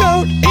 There's a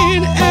goat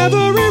in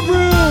every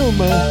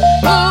room.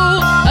 Oh,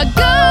 a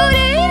goat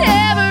in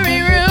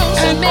every room.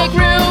 So make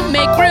room,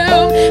 make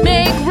room,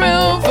 make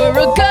room for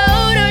a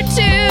goat or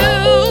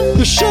two.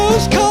 The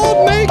show's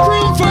called Make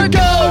Room for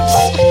Goats.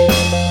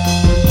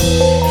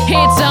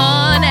 It's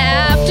on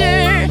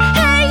after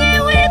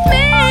hanging with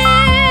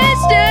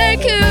Mr.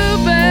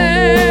 Cooper.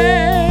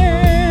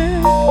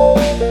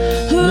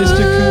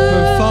 Mr.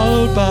 Cooper,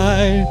 followed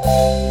by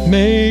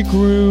Make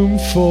Room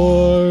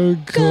for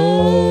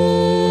Goats.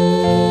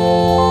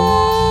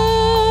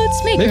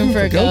 Make Room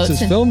for Goats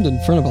is filmed in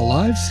front of a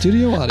live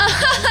studio audience.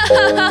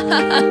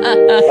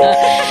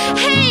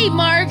 Hey,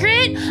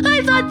 Margaret!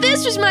 I thought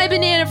this was my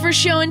banana for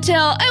show and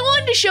tell. I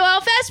wanted to show how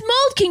fast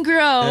mold can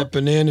grow. That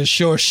banana's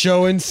sure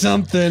showing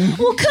something.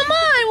 Well, come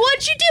on!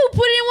 What'd you do?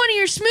 Put it in one of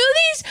your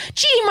smoothies?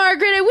 Gee,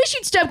 Margaret, I wish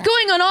you'd stop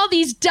going on all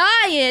these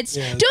diets.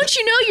 Yeah, Don't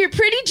you know you're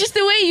pretty just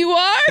the way you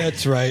are?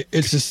 That's right.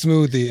 It's a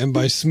smoothie. And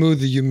by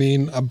smoothie, you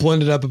mean I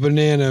blended up a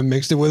banana and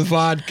mixed it with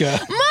vodka.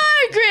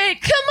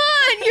 Margaret, come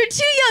on! You're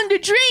too young to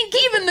drink.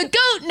 Even the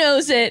goat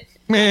knows it.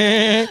 Come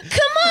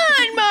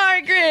on,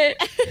 Margaret.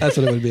 That's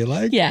what it would be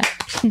like. Yeah.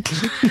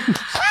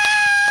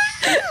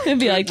 It'd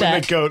be like When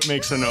that. the goat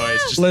makes a noise,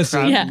 just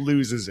Listen. the crowd Yeah.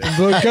 loses it.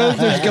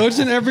 There's goats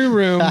in every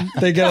room.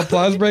 They get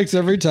applause breaks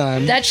every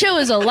time. That show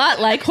is a lot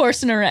like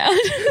Horsing Around.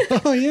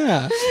 Oh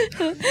yeah,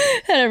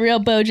 Had a real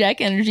BoJack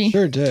energy.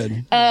 sure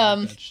did.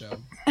 That show.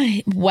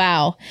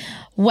 Wow,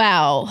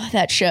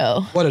 that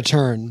show. What a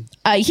turn.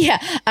 Yeah,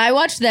 I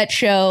watched that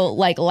show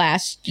like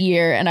last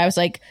year, and I was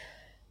like,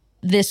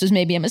 "This was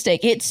maybe a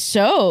mistake." It's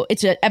a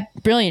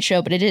brilliant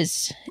show, but it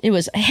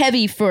was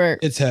heavy for.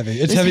 It's heavy.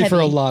 It's was heavy for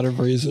a lot of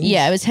reasons.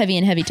 Yeah, it was heavy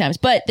in heavy times,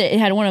 but it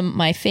had one of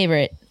my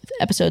favorite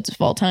episodes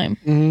of all time.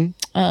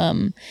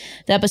 Mm-hmm.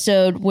 The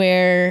episode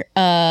where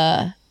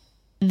Amy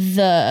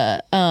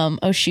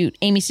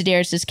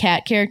Sedaris'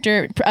 cat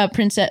character,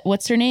 Princess,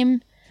 what's her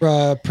name?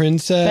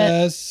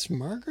 Princess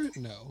Margaret?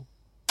 No.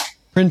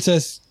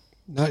 Princess,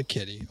 not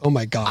Kitty. Oh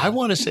my God. I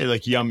want to say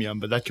like Yum Yum,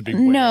 but that could be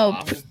way No,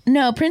 off.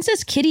 no,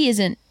 Princess Kitty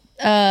isn't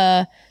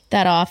that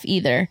off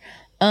either.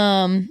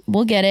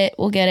 We'll get it.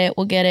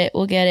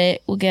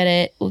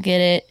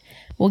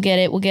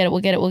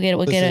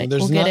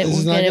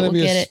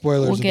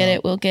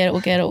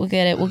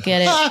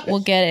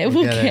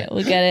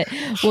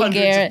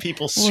 Hundreds of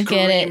people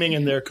screaming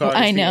in their cars.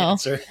 I the know.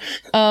 answer.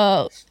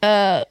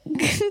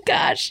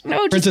 Gosh, no,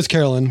 just Princess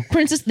Carolyn.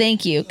 Princess.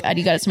 Thank you. God,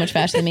 you got it so much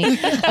faster than me.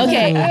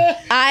 Okay,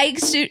 I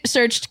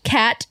searched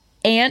cat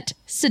Aunt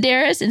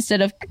Sedaris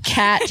instead of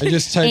cat I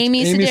just typed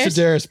Amy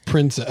Sedaris.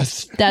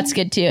 Princess. That's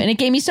good too. And it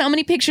gave me so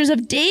many pictures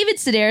of David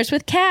Sedaris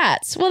with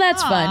cats. Well,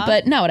 that's fun,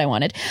 but not what I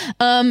wanted.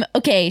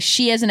 Okay,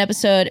 she has an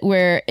episode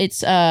where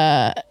it's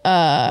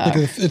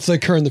It's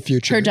like her in the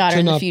future. Her daughter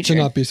in the future. To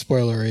not be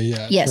spoilery,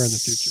 yeah. yes, Her in the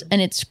future.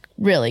 and it's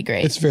really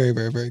great. It's very,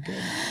 very, very good.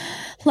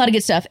 A lot of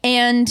good stuff.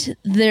 And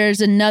there's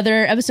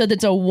another episode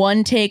that's a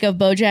one take of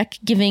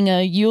BoJack giving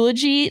a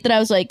eulogy that I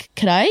was like,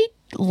 could I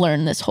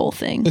learn this whole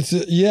thing?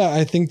 Yeah,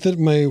 I think that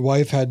my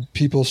wife had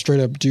people straight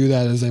up do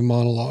that as a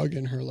monologue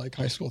in her like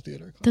high school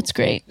theater class. That's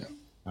great.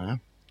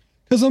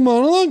 Because a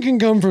monologue can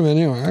come from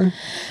anywhere.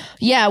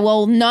 Yeah,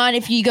 well, not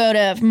if you go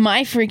to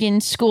my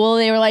freaking school.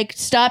 They were like,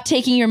 stop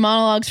taking your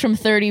monologues from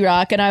 30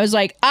 Rock. And I was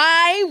like,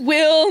 I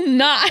will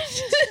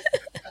not.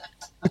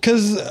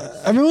 Because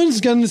everyone's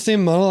getting the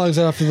same monologues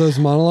after those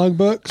monologue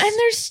books. And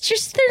they're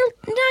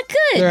not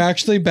good. They're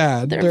actually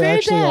bad. They're They're very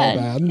actually bad.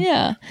 all bad.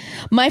 Yeah.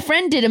 My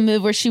friend did a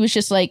move where she was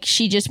just like,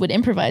 she just would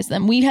improvise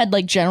them. We had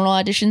like general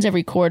auditions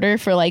every quarter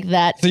for like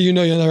that. So you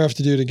know you'll never have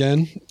to do it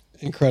again.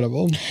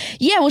 Incredible.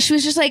 Yeah, well, she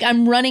was just like,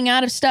 I'm running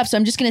out of stuff, so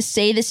I'm just going to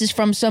say this is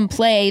from some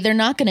play. They're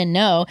not going to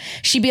know.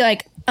 She'd be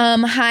like,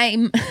 hi,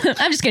 I'm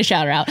just going to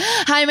shout her out.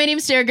 Hi, my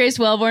name's Sarah Grace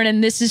Wellborn,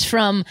 and this is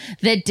from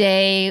The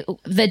Day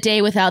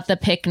Without the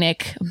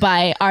Picnic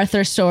by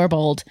Arthur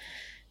Sorbold.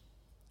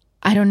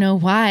 I don't know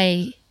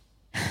why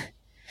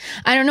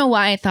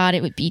I thought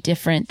it would be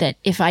different, that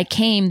if I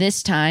came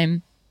this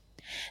time,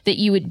 that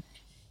you would,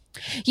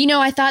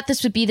 I thought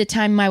this would be the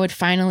time I would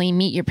finally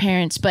meet your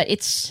parents, but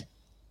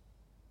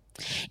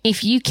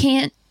if you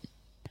can't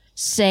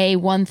say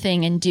one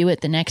thing and do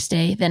it the next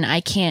day, then I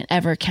can't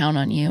ever count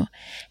on you.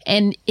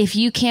 And if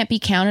you can't be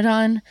counted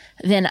on,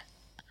 then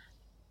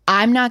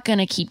I'm not going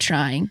to keep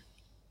trying.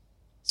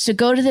 So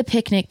go to the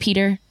picnic,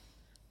 Peter.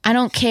 I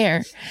don't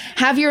care.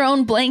 Have your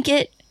own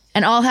blanket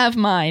and I'll have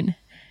mine.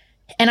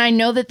 And I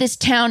know that this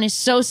town is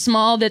so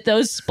small that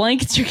those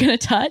blankets are going to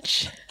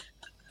touch.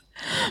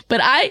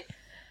 But I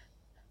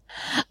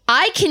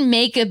can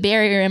make a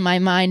barrier in my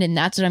mind, and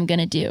that's what I'm going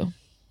to do.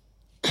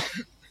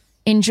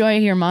 Enjoy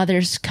your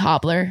mother's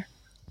cobbler.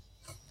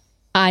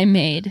 I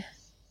made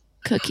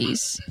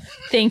cookies.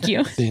 Thank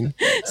you.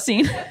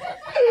 Scene.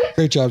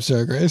 Great job,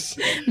 Sarah Grace.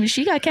 I mean,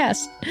 she got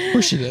cast. Of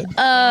course she did.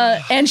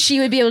 And she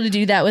would be able to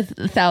do that with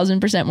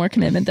 1,000% more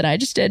commitment than I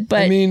just did.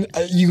 But I mean,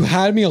 you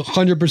had me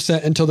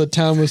 100% until the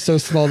town was so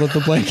small that the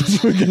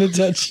blankets were going to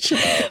touch.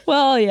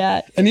 Well,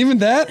 yeah. And even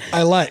that,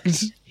 I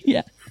liked.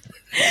 Yeah.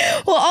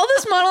 Well, all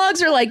those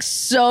monologues are like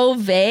so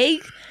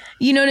vague.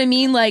 You know what I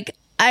mean? Like,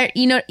 like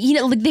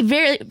they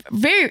very,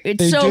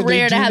 it's so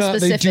rare to have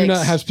specifics. They do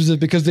not have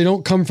specifics because they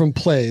don't come from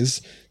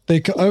plays.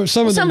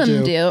 Some of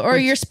them do. Or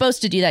you're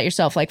supposed to do that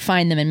yourself, like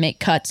find them and make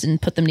cuts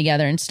and put them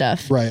together and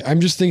stuff. Right.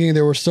 I'm just thinking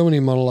there were so many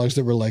monologues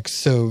that were like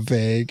so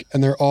vague,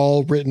 and they're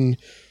all written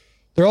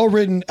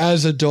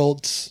as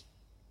adults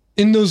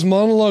in those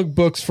monologue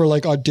books for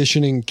like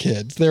auditioning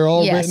kids. They're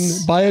all written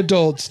by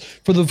adults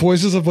for the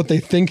voices of what they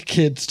think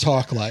kids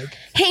talk like.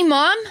 Hey,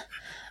 Mom,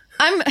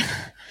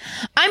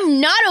 I'm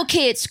not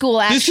okay at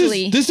school,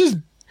 actually. This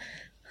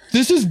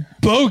is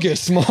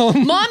bogus,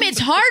 Mom. Mom, it's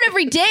hard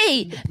every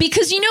day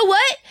because you know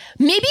what?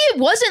 Maybe it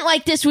wasn't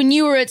like this when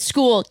you were at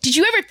school. Did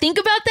you ever think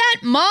about that,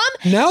 Mom?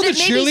 Now the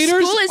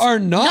cheerleaders are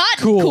not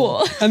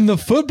cool. And the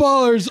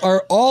footballers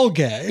are all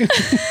gay.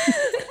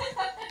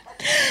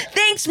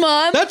 Thanks,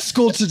 Mom. That's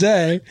school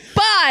today.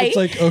 Bye. It's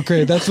like,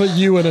 okay, that's what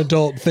you, an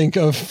adult, think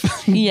of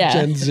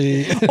Gen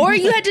Z. Or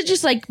you had to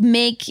just like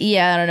make,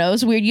 I don't know, it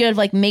was weird. You had to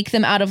like make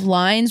them out of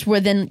lines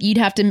where then you'd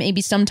have to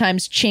maybe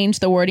sometimes change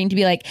the wording to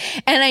be like,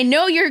 and I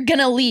know you're going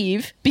to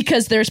leave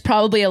because there's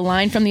probably a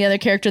line from the other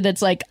character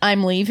that's like,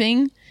 I'm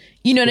leaving.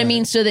 You know what I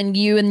mean? So then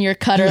you and your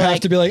cutter You have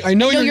to be like, I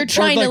know you're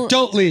trying or to like,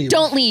 don't leave.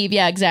 Don't leave.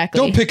 Yeah, exactly.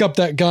 Don't pick up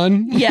that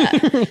gun. Yeah.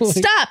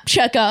 Stop,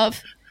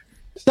 Chekhov.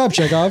 Stop,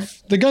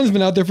 Chekhov. The gun's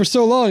been out there for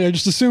so long, I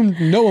just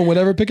assumed no one would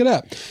ever pick it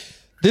up.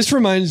 This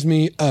reminds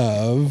me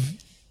of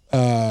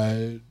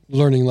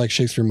learning like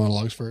Shakespeare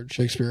monologues for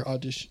Shakespeare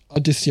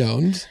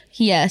auditions.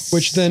 Yes.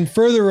 Which then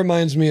further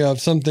reminds me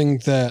of something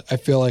that I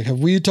feel like, have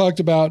we talked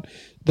about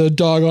the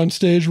dog on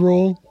stage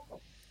rule?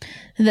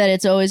 That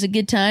it's always a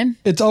good time?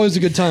 It's always a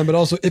good time, but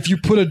also if you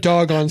put a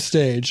dog on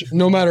stage,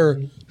 no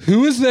matter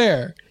who is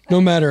there,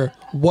 no matter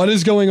what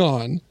is going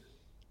on,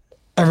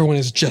 everyone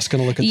is just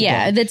going to look at the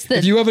dog. That's the...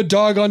 If you have a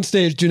dog on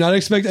stage, do not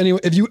expect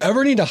anyone... If you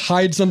ever need to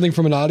hide something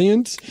from an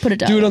audience, put a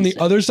dog do it on the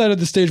stage. other side of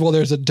the stage while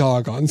there's a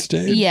dog on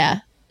stage. Yeah.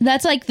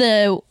 That's like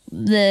the...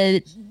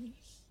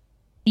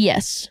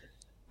 Yes.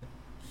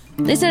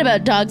 They said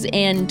about dogs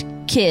and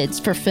kids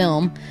for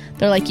film.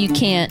 They're like, you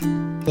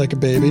can't... Like a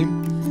baby.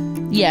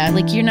 Yeah,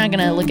 like you're not going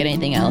to look at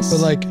anything else.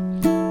 But like...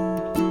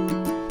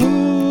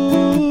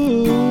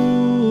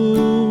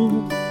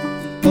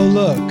 Oh,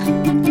 look.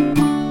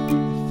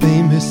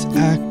 Famous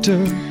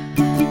actor.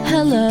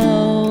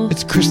 Hello.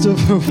 It's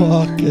Christopher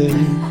Walken.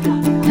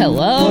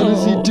 Hello. What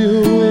is he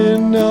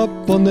doing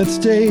up on that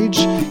stage?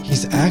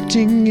 He's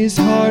acting his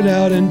heart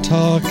out and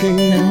talking.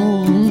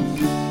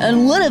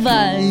 And what if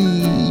I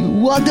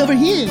walked over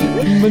here?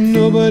 But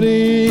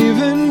nobody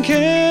even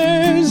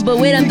cares. But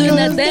wait, I'm doing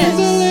that dance. There's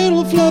a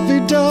little fluffy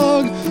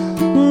dog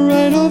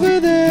right over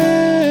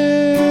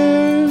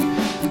there.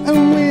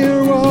 And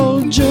we're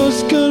all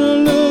just gonna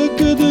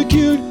look at the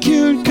cute,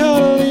 cute,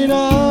 cuddly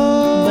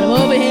dog. But I'm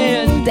over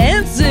here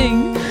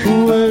dancing.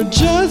 We're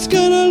just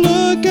gonna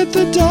look at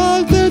the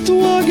dog that's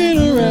walking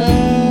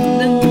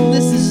around.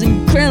 This is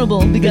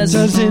incredible because... It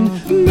doesn't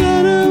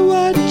matter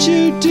what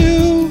you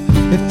do.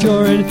 If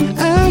you're an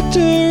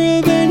actor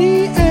of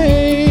any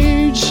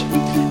age,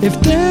 if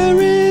there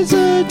is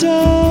a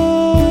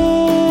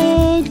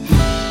dog,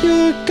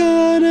 you're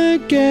gonna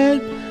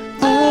get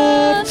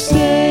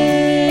upstaged.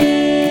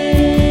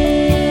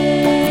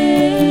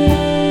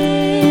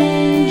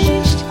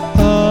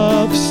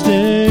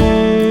 Upstaged.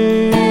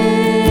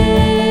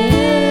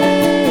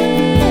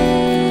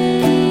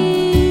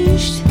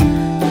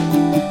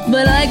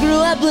 But I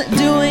grew up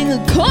doing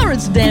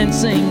chorus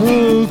dancing.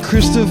 Oh,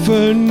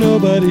 Christopher,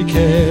 nobody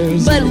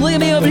cares. But look at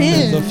me over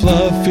here. There's a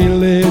fluffy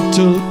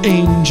little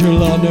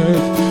angel on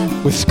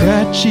earth with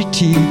scratchy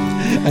teeth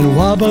and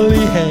wobbly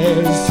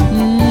hairs.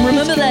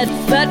 Remember that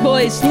Fat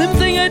Boy Slim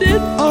thing I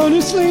did?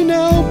 Honestly,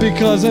 no,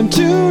 because I'm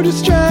too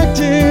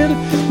distracted.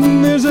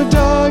 There's a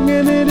dog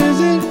and it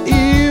isn't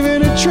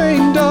even a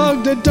trained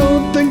dog. I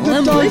don't think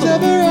the dog's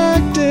ever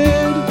acted.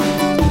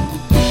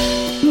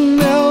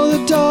 Now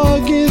the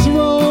dog is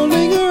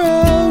rolling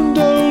around.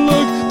 Oh,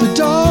 look, the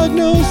dog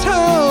knows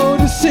how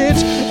to sit.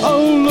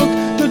 Oh, look,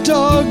 the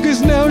dog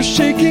is now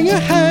shaking a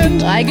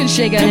hand. I can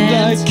shake a hand.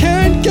 And I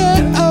can't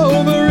get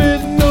over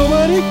it.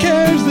 Nobody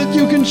cares that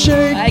you can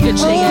shake. I can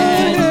shake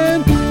a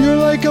hand. You're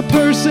like a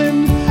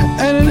person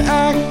and an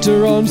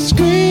actor on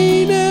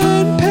screen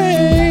and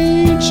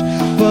page.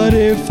 But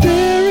if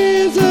there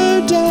is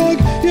a dog,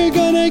 you're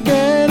gonna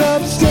get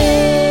upstaged.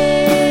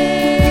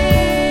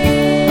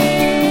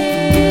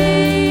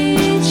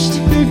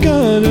 You're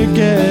gonna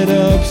get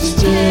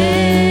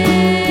upstaged.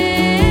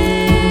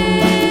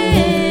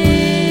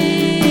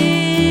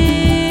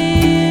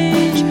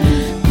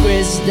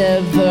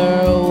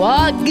 Christopher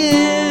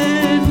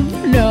Walken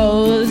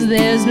knows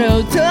there's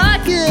no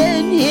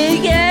talking he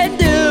can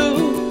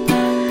do.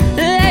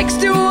 Next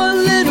to a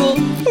little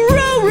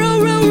row, row,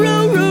 row,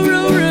 row, row,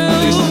 row,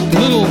 row. This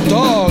little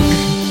dog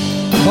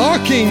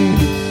barking,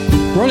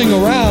 running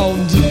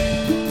around,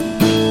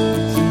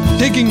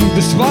 taking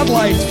the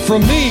spotlight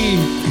from me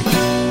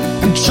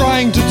and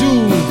trying to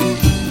do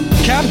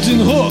Captain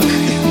Hook.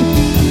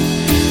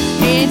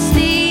 It's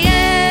the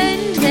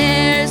end,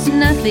 there's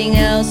nothing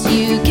else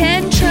you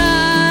can try.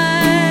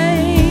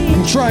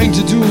 I'm trying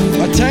to do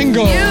a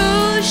tango.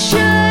 You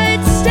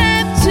should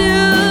step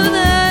to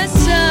the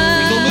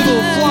side. There's a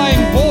little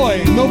flying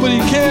boy. Nobody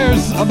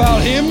cares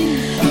about him.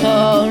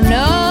 Oh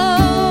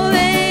no,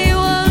 they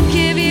won't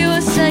give you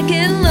a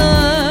second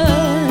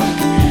look.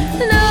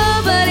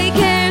 Nobody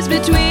cares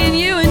between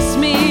you and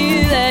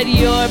me that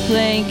you're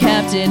playing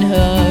Captain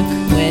Hook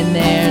when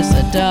there's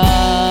a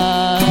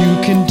dog.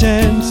 You can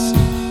dance,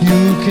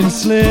 you can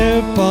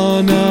slip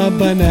on a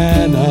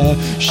banana,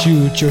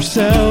 shoot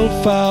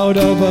yourself out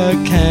of a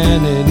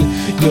cannon.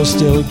 You'll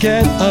still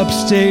get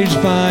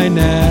upstaged by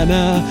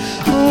Nana.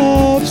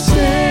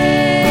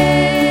 Upstaged.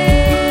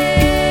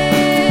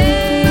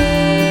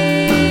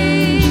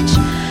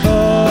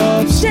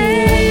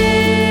 Upstaged.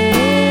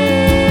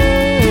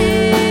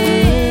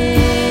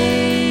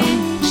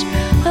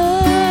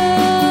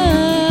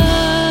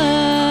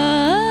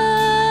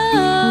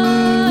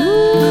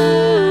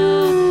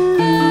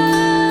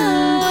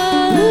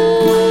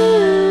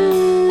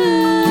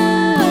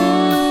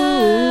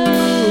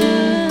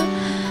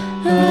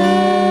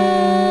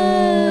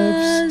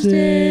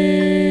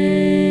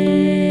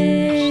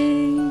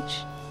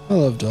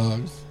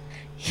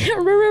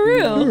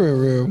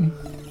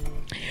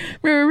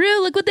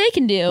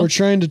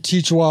 trying to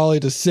teach Wally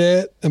to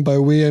sit, and by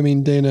we I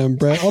mean Dana and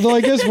Brett. Although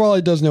I guess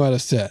Wally does know how to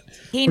sit.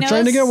 We're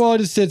trying to get Wally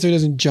to sit so he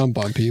doesn't jump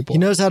on people. He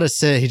knows how to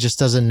sit. He just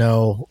doesn't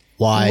know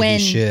why When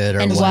he should or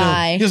and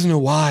why. He doesn't know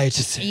why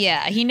to sit.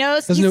 Yeah, he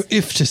knows. Doesn't know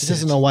if to sit. He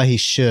doesn't know why he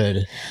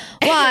should.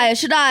 Why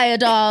should I, a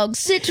dog,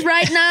 sit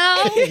right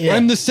now?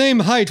 I'm the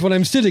same height when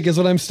I'm sitting as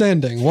when I'm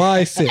standing.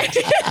 Why sit?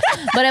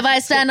 But if I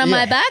stand on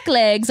my back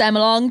legs, I'm a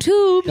long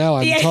tube. Now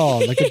I'm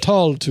tall, like a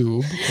tall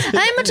tube.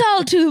 I'm a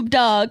tall tube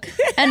dog,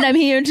 and I'm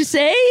here to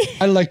say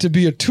I like to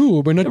be a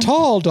tube in a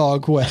tall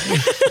dog way.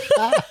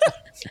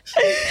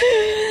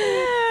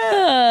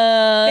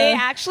 They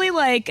actually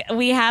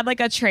we had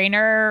a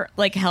trainer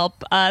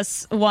help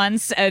us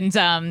once, and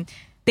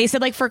they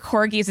said for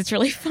corgis it's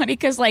really funny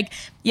because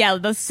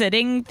the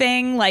sitting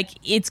thing,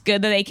 it's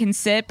good that they can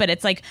sit, but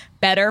it's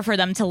better for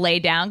them to lay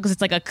down because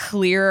it's a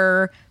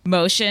clearer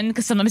motion,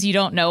 because sometimes you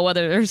don't know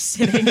whether they're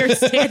sitting or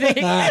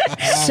standing.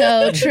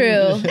 so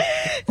true.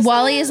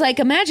 Wally is like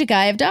a magic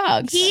eye of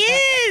dogs. He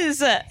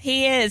is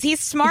he's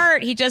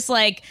smart. He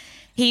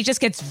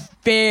just gets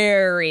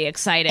very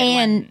excited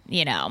And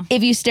when,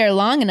 if you stare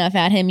long enough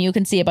at him, you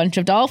can see a bunch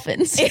of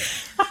dolphins.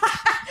 Yes.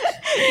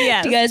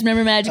 Do you guys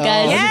remember Magic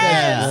Eyes?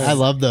 Yeah, I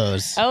love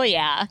those. Oh,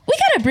 yeah. We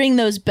gotta bring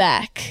those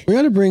back. We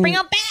gotta bring them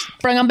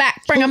back. Bring them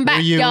back. Bring them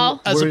back,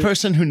 y'all. As a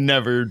person who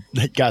never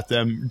got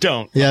them,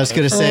 don't. Yeah, I was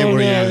going to say, were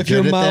you if good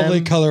you're at mildly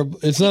them? color,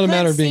 it's not a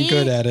matter of being see?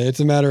 good at it. It's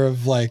a matter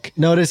of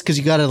Notice, because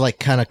you got to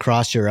kind of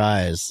cross your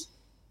eyes.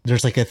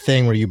 There's a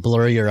thing where you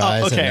blur your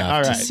eyes Okay, enough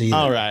all to right, see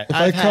all them. right. If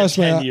I I've had cross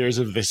my 10 years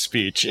of this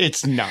speech.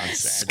 It's nonsense.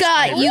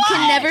 Scott, you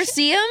can never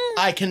see them?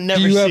 I can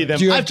never see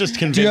them. I've just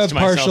convinced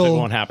myself it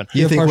won't happen.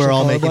 You think we're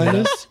all making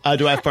color that?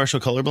 Do I have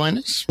partial color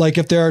blindness?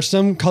 If there are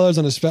some colors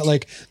on a spectrum,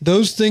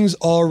 those things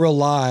all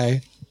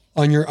rely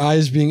on your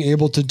eyes being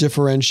able to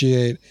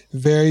differentiate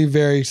very,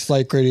 very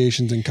slight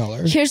gradations in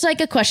color. Here's a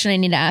question I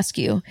need to ask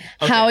you.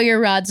 How are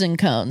your rods and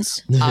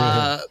cones?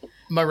 My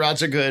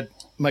rods are good.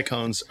 My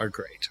cones are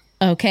great.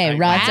 Okay,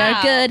 rods are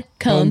good,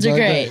 cones are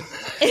great.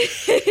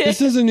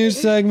 This is a new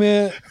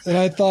segment that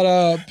I thought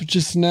up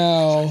just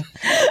now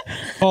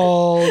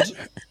called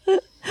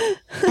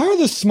How are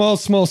the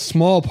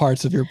small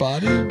parts of your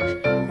body?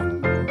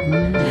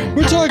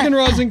 We're talking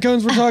rods and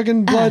cones, we're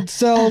talking blood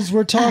cells,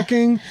 we're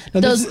talking...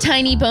 Those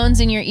tiny bones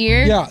in your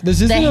ear? Yeah,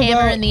 this isn't the hammer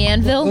about, and the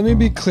anvil? Let me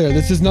be clear,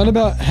 this is not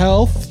about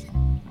health.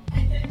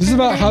 This is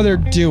about how they're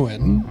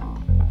doing.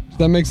 Does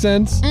that make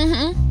sense?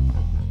 Mm-hmm.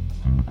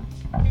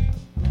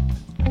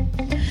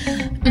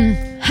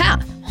 How?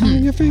 How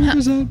your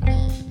fingers are.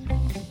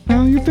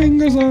 How your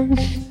fingers are.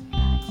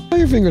 How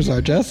your fingers are,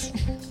 Jess.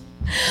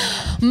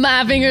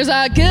 My fingers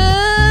are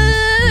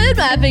good.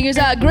 My fingers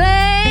are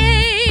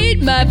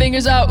great. My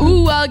fingers are,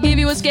 ooh, I'll give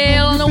you a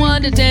scale on a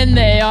 1 to 10.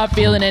 They are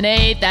feeling an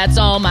 8. That's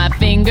all my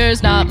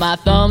fingers, not my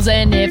thumbs.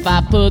 And if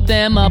I put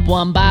them up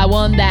one by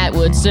one, that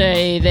would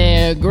say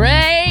they're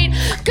great.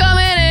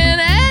 Coming in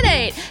at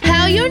 8.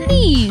 How your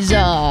knees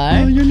are.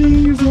 How your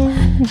knees are.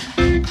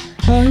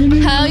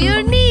 How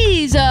your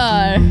knees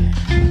are.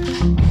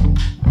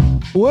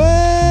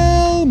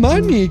 Well, my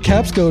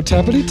kneecaps go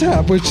tappity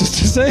tap, which is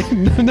to say,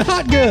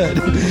 not good.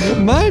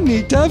 My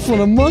kneecaps,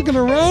 when I'm walking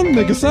around,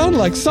 make a sound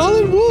like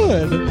solid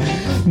wood.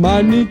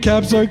 My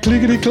kneecaps are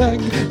clickety clack,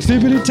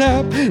 snippety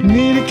tap.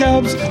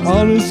 Kneecaps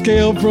on a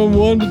scale from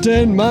 1 to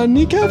 10. My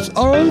kneecaps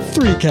are on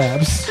 3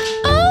 caps.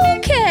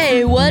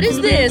 Okay, what is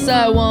this?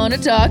 I want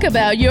to talk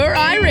about your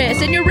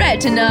iris and your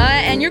retina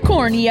and your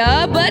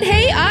cornea. But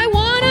hey, I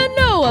want to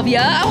know of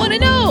ya. I want to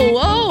know.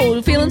 Oh,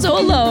 feeling so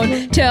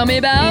alone. Tell me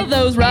about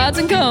those rods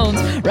and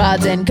cones.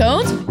 Rods and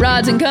cones,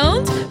 rods and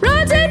cones,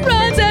 rods and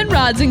rods and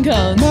rods and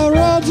cones. My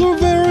rods are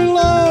very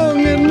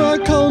long and my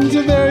cones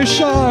are very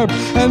sharp,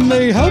 and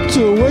they help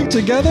to work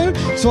together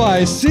so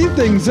I see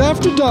things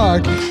after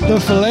dark. The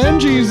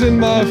phalanges in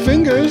my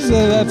fingers,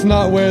 that's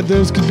not where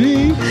those could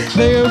be.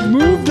 They have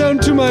moved down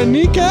to my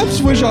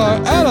kneecaps, which are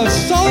at a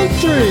solid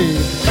 3.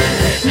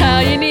 How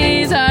your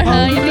knees are,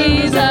 how your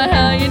knees are,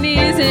 how your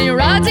knees and your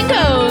rods and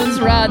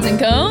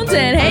cones,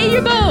 and hey,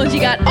 your bones. You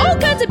got all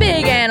kinds of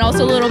big and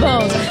also little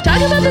bones.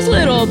 Talk about those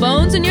little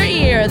bones in your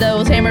ear,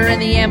 those hammer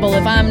and the anvil,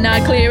 if I'm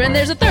not clear. And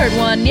there's a third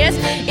one, yes,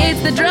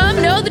 it's the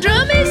drum. No, the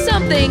drum is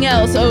something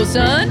else, oh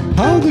son.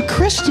 How the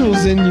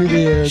crystals in your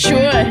ear?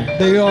 Sure.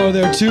 They are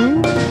there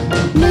too.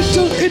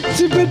 Little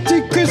itty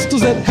bitty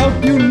crystals that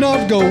help you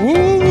not go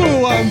woo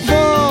woo. I'm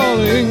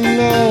falling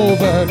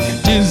over,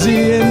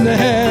 dizzy in the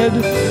head.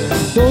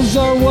 Those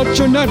are what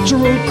your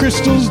natural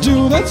crystals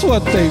do. That's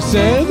what they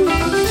said.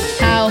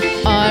 How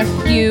are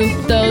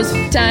you, those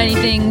tiny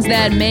things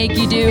that make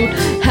you do?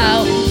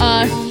 How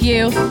are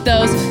you,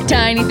 those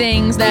tiny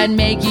things that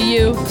make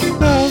you?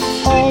 How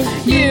are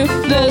you,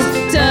 those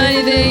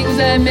tiny things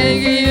that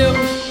make you?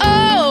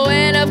 Oh,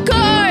 and of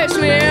course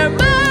we're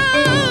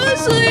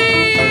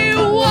mostly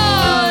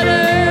water.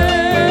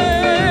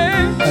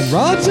 And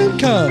rods and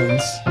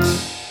cones.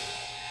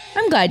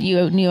 I'm glad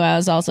you knew I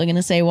was also going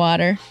to say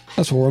water.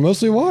 That's what we're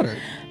mostly water.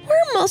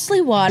 We're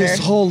mostly water. This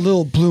whole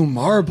little blue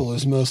marble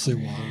is mostly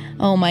water.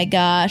 Oh my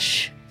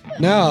gosh.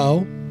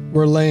 Now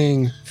we're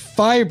laying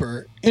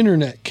fiber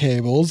internet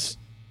cables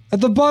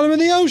at the bottom of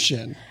the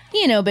ocean.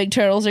 You know, big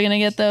turtles are gonna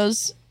get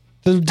those.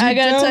 The deep I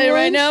gotta down tell you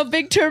right ones? now,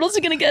 big turtles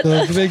are gonna get The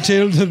those.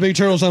 big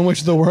turtles on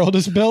which the world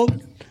is built.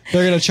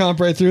 They're gonna chomp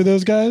right through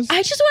those guys.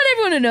 I just want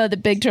everyone to know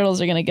that big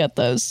turtles are gonna get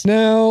those.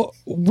 Now,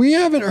 we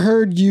haven't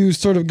heard you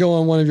sort of go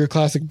on one of your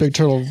classic Big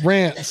Turtle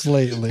rants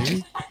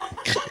lately.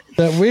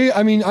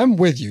 I'm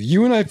with you.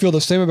 You and I feel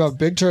the same about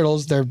big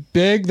turtles. They're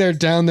big, they're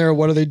down there.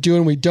 What are they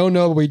doing? We don't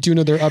know, but we do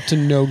know they're up to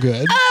no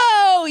good.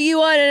 Oh, you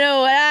want to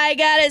know what I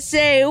gotta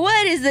say?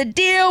 What is the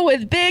deal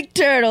with big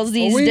turtles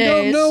these We days?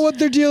 don't know what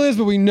their deal is,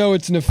 but we know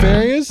it's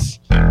nefarious.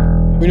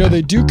 We know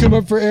they do come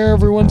up for air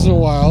every once in a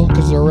while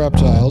because they're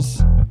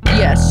reptiles.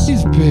 Yes.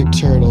 These big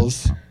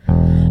turtles.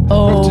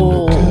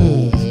 Oh,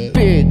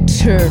 big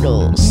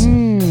turtles.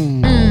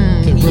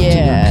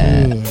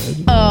 Yeah.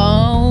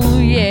 Oh,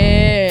 yeah.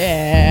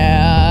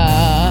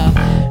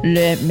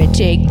 Let me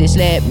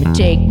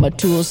take my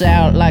tools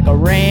out like a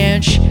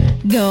wrench.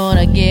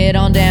 Gonna get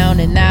on down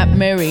in that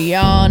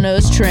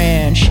Mariana's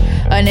Trench.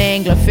 An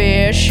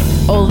anglerfish,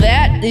 oh,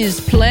 that is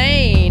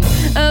plain.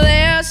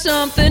 There's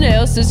something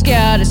else that's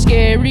got a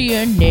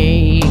scarier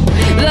name.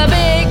 The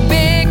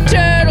big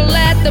turtle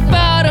at the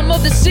bottom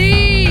of the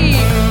sea.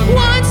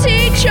 Once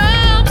he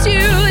chomps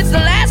you, it's the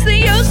last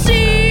thing you'll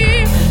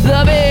see.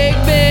 The big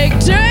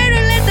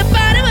turtle at the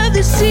bottom of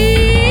the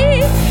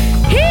sea.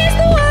 He's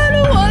the one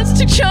who wants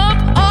to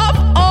chomp off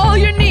all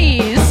your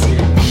knees.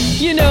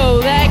 You know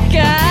that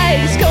guy,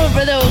 he's going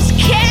for those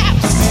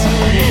caps.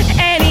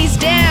 And he's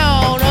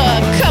down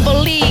a couple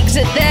leagues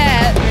at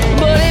that.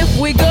 But if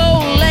we go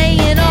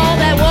laying all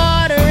that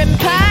water and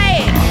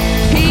pipe,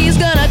 he's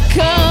gonna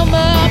come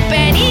up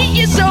and eat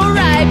you so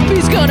ripe.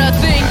 He's gonna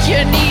think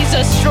your knees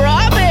are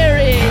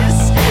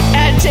strawberries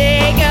and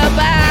take a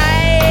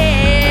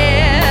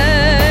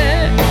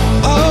bite.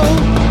 Oh,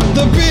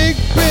 the big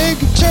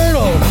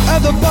turtle at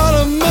the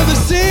bottom of the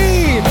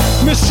sea,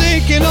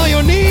 mistaking all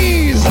your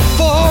knees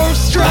for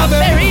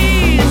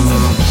strawberries.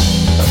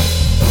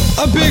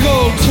 A big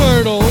old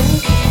turtle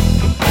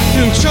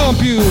can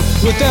chomp you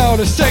without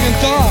a second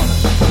thought.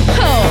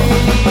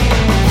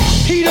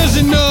 He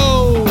doesn't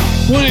know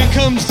when it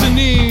comes to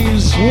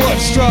knees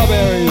what's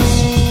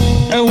strawberries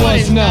and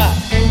what's not.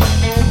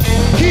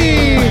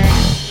 He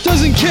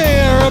doesn't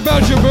care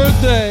about your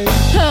birthday.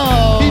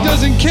 He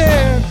doesn't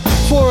care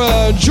for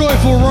a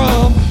joyful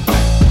romp.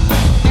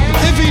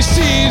 If he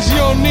sees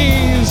your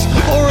knees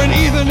or an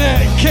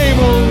Ethernet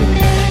cable,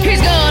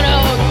 he's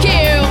gonna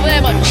give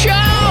them a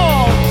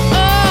chomp.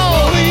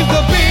 Oh, leave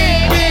the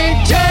big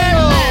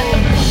turtle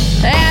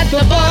at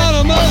the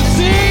bottom of the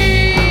sea.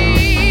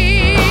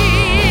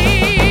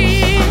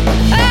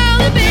 Oh,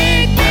 the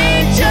big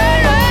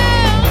turtle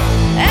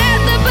at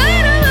the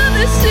bottom of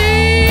the sea.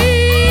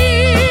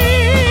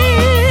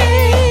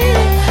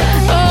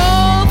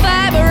 Oh,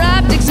 fiber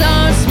optics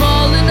aren't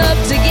small enough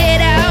to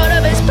get out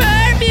of his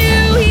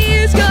purview.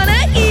 He's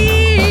gonna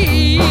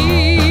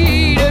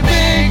eat a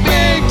big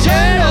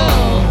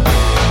turtle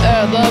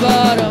at the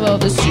bottom of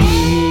the sea.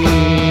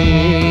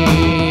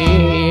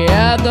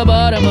 At the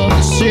bottom of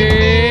the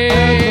sea.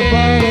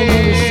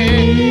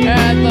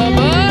 At the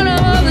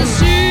bottom of the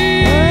sea.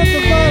 At the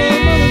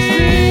bottom of the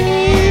sea.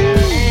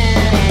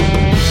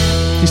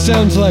 He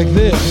sounds like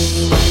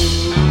this.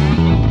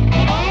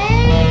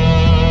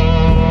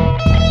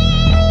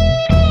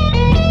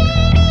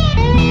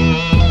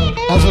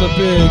 That's what a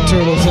big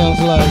turtle sounds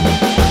like.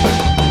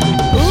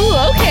 Ooh,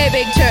 okay,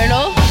 big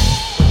turtle.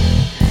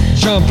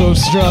 Chomp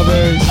those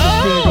strawberries, big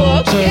Oh,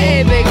 old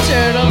okay, turtle. big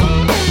turtle.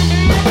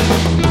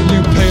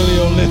 You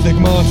Paleolithic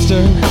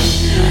monster.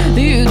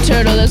 You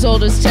turtle as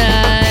old as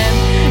time.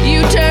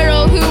 You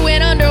turtle who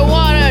went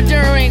underwater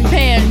during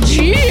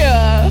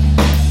Pangea.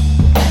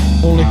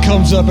 Only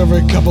comes up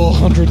every couple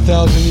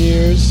 100,000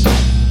 years.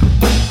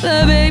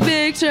 The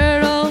big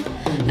turtle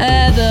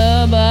at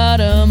the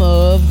bottom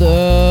of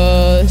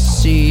the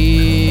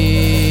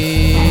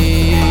sea.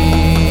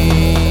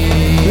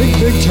 Big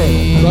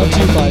Turtle, brought to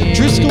you by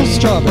Driscoll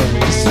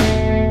Strawberries.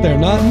 They're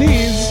not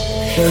knees,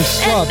 they're And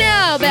strawberries.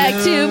 now back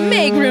to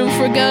Make Room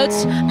for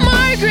Goats.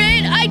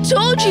 Margaret, I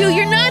told you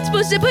you're not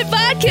supposed to put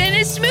vodka in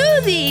a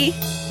smoothie.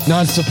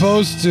 Not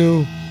supposed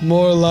to,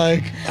 more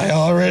like I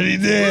already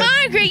did.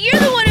 Margaret, you're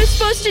the one who's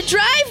supposed to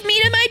drive me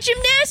to my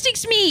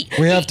gymnastics meet.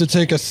 We have to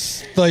take a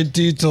slight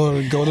detour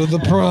and go to the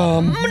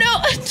prom.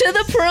 No, to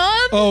the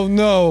prom? Oh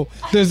no,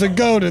 there's a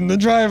goat in the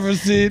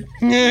driver's seat.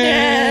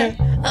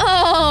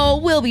 Oh,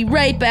 we'll be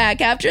right back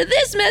after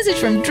this message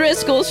from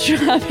Driscoll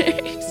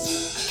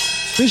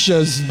Strawberries. This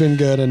show's been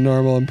good and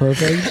normal and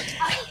perfect.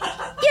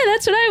 Yeah,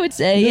 that's what I would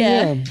say.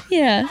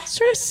 Yeah.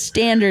 Sort of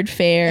standard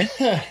fare.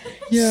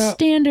 Yeah.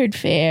 Standard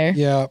fare.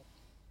 Yeah.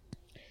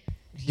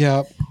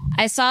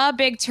 I saw a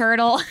big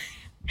turtle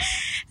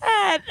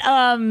at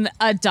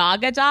a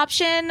dog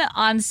adoption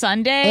on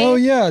Sunday. Oh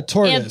yeah,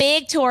 tortoise. A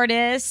big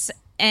tortoise,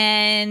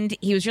 and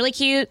he was really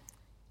cute.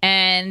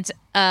 And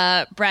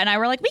Brett and I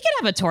were like, we could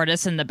have a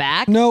tortoise in the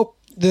back. Nope.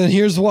 Then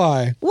here's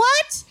why.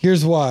 What?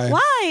 Here's why.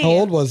 Why? How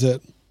old was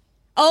it?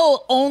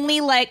 Oh, only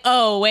like,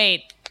 oh,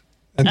 wait.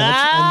 And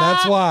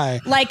that's why.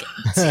 Like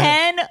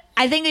 10.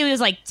 I think he was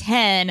like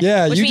 10.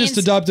 Yeah, which you means just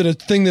adopted a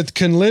thing that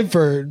can live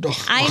for 100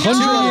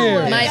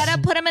 years. We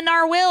gotta put him in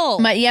our will.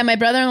 My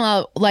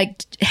brother-in-law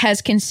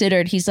has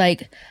considered. He's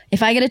like,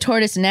 if I get a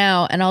tortoise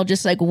now, and I'll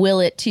just will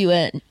it to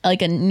a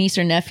niece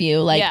or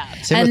nephew, Same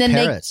and with then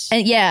parrots.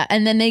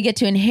 and then they get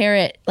to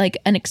inherit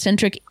an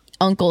eccentric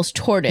uncle's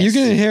tortoise. You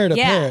can inherit a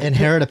parrot.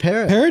 Inherit a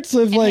parrot. Parrots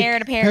live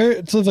Inherit a parrot.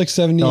 parrots live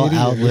 70, They'll 80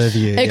 outlive years.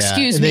 you.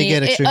 Excuse And they me.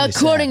 get extremely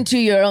According to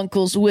your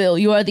uncle's will,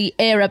 you are the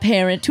heir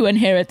apparent to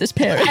inherit this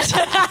parrot.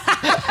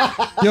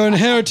 Your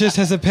inheritance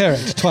has a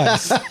parrot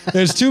twice.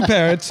 There's 2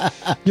 parrots.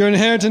 Your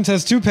inheritance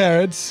has 2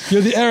 parrots.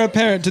 You're the heir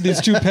apparent to these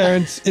 2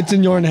 parents. It's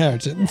in your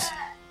inheritance.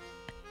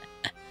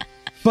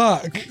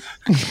 Fuck.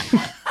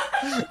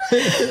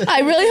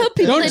 I really hope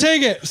people Don't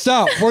take it.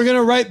 Stop. We're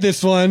gonna write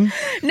this one.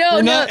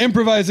 We're not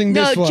improvising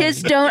this one. No,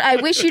 just don't. I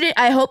wish you didn't.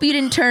 I hope you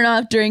didn't turn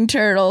off during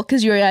Turtle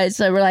because your guys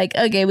were like,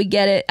 okay, we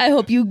get it. I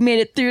hope you made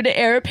it through to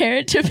heir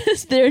apparent to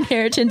their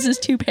inheritance as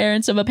 2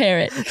 parents of a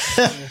parrot.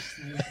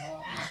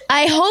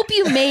 I hope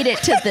you made it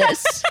to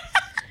this.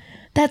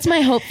 That's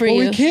my hope for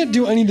you. We can't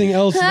do anything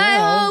else I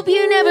now. hope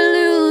you never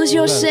lose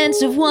your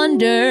sense of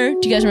wonder.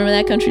 Do you guys remember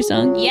that country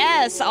song?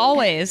 Yes,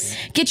 always.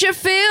 Get your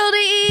fill to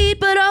eat,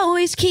 but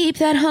always keep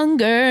that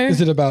hunger. Is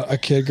it about a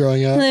kid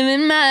growing up?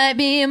 Living might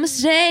be a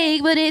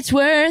mistake, but it's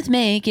worth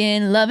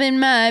making. Loving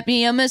might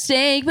be a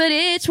mistake, but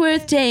it's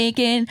worth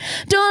taking.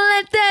 Don't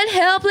let that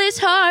helpless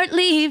heart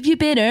leave you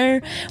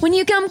bitter. When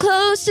you come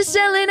close to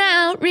selling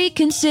out,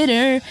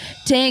 reconsider.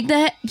 Give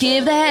the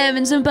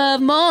heavens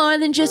above more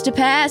than just a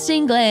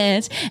passing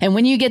glance. And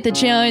when you get the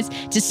choice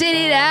to sit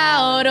it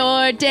out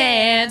or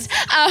dance,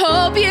 I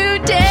hope you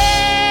dance.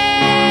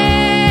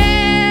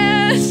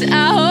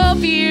 I hope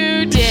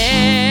you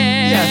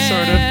dance. Yeah,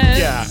 sort of.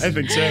 Yeah, I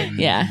think so.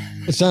 Yeah.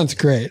 It sounds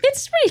great.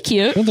 It's pretty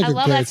cute. Sounds like I a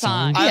love great that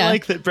song. I Yeah.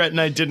 like that Brett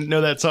and I didn't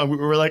know that song. We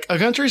were like, a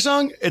country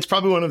song? It's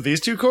probably one of these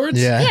 2 chords?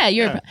 Yeah,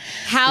 you're.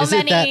 How Is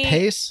many? it that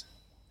pace?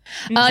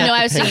 Oh no,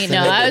 I was singing.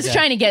 No, I was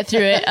trying to get through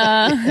it.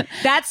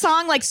 That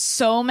song,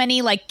 so many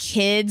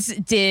kids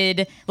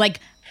did ballet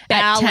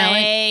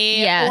talent,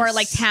 yes. or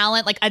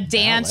talent, a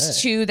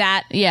dance to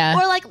that. Yeah.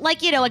 Or a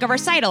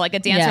recital, a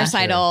dance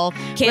recital.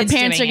 Kids Where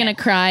parents are doing gonna it.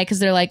 cry because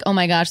they're like, "Oh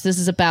my gosh, this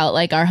is about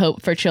our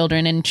hope for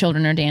children," and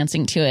children are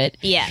dancing to it.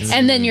 Yes.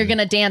 And then you're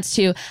gonna dance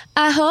to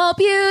 "I hope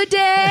you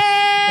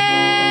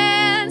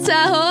dance,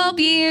 I hope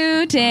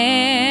you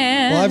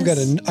dance." Well,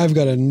 I've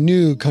got a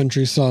new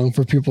country song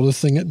for people to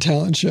sing at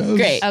talent shows.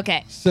 Great.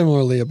 Okay.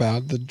 Similarly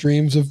about the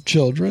dreams of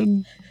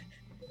children.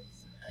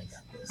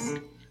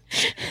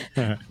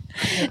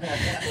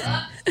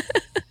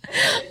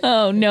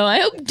 Oh no,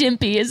 I hope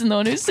Dimpy isn't the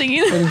one who's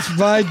singing. And it's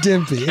by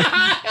Dimpy.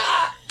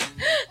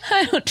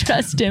 I don't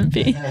trust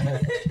Dimpy.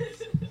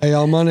 Hey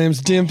y'all, my name's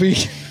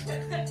Dimpy.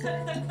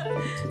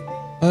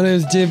 My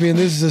name's Dimpy, and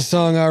this is a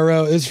song I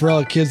wrote. It's for all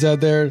the kids out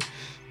there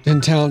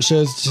in talent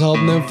shows, just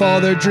helping them follow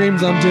their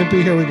dreams. I'm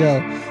Dimpy. Here we go.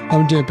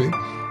 I'm Dimpy.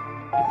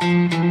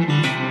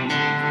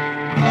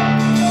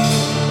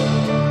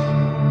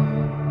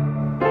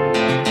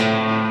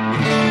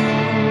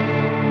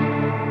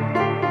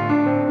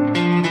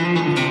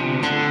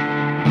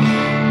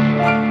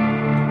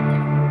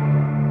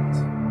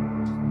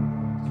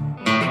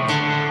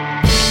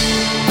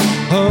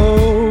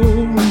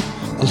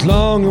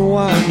 Long and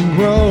winding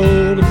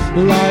road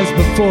lies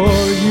before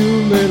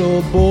you,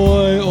 little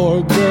boy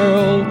or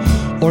girl,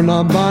 or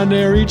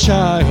non-binary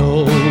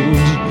child.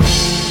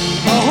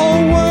 A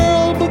whole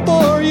world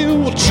before you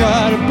will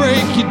try to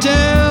break you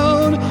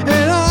down,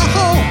 and I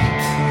hope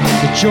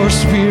that your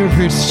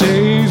spirit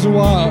stays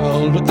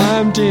wild.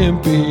 I'm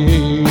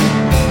Dimpy.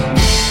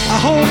 I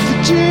hope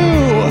that you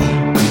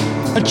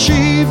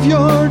achieve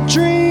your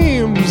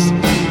dreams,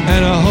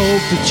 and I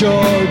hope that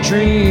your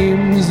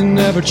dreams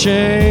never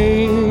change.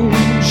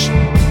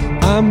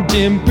 I'm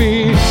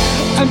Dimpy,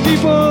 and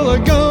people are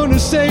gonna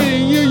say to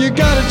you, you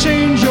gotta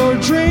change your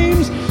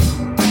dreams,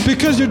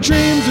 because your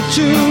dreams are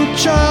too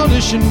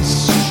childish and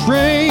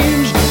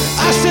strange.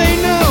 I say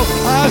no,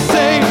 I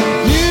say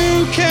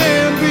you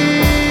can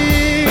be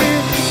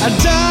a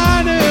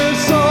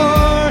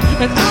dinosaur,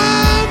 and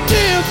I'm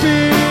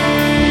Dimpy.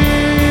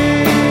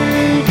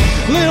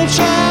 Little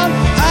child,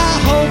 I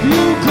hope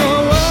you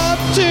grow up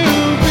to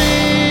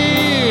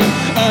be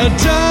a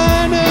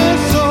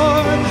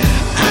dinosaur.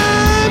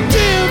 I'm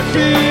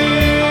Dimpy.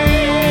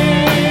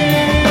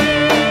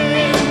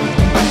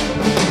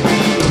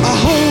 I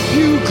hope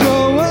you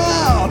grow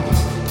up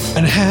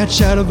and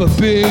hatch out of a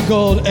big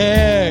old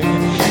egg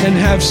and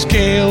have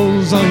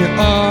scales on your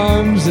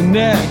arms and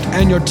neck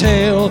and your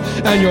tail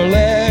and your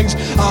legs.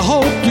 I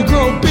hope you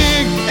grow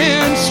big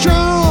and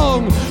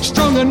strong,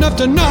 strong enough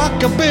to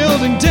knock a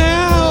building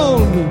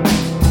down.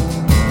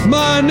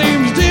 My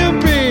name's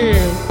Dimpy,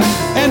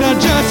 and I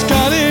just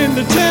got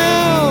into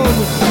town.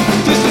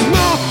 This is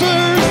my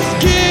first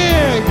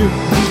gig,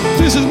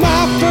 this is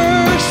my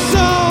first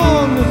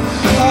song.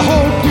 I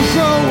hope you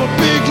grow a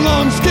big,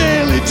 long,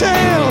 scaly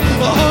tail,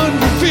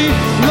 100 feet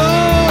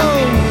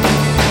long.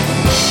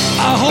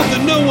 I hope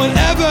that no one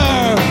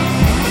ever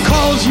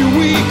calls you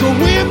weak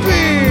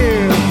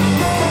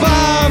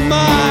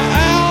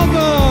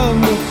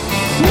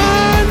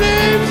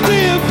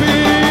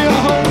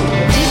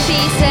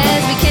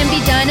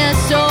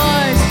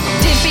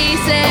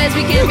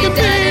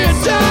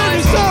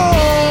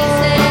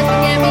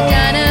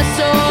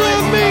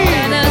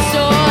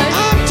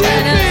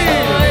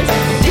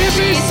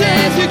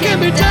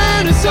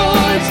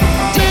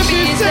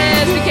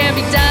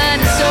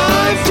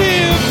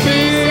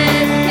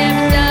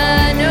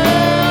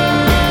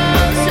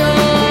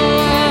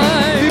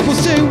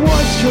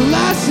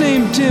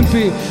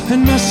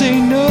and I say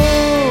no.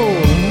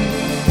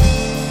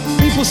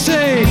 People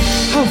say,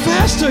 how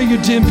fast are you,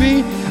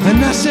 Dimpy?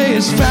 And I say,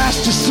 as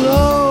fast as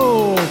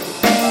slow.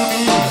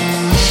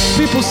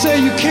 People say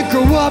you can't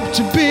grow up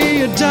to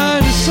be a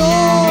dinosaur.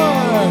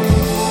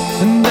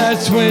 And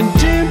that's when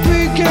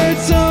Dimpy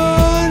gets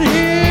on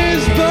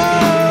his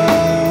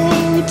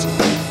boat.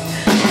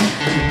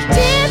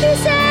 Dimpy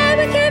said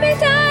we can be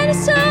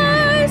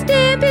dinosaurs.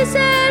 Dimpy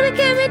said we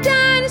can be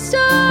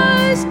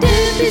dinosaurs.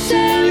 Dimpy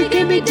said we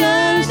can be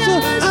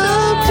dinosaurs.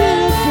 I'm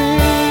Dimpy.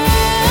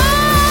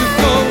 To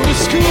go to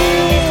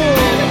school,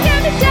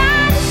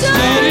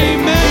 study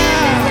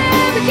math,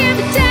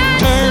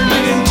 turn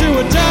into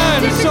a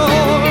dinosaur,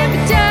 rip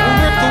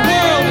the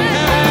world in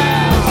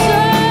half.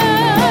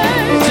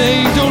 Say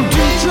don't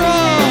do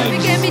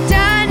drugs,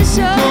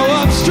 grow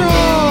up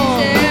strong,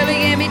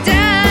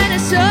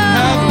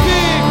 have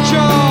big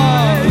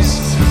jaws,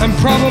 and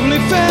probably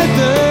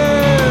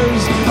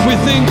feathers. We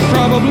think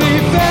probably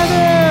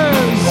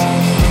feathers,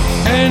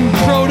 and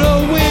proto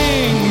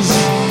wings,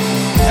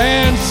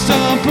 and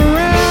stomp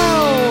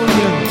around,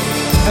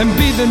 and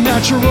be the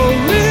natural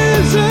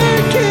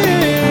lizard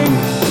king.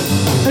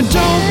 And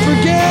don't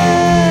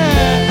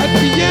forget, at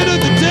the end of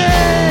the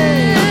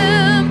day,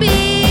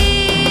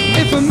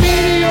 if a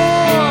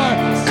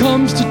meteor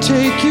comes to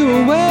take you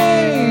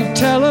away,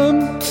 tell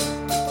him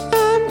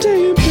I'm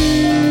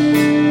Dimpy.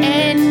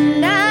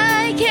 And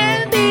I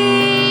can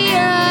be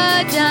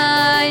a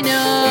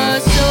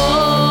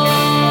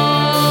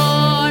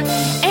dinosaur.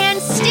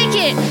 And stick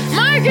it!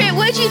 Margaret,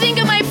 what'd you think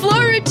of my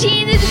floor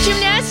routine at the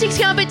gymnastics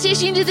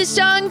competition to the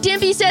song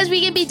Dimpy Says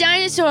We Can Be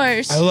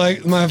Dinosaurs? I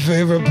like my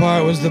favorite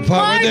part was the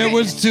part where there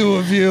was two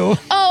of you.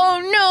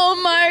 Oh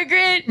no,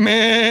 Margaret!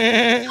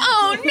 Meh.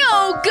 Oh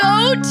no,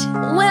 goat!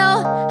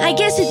 Well, I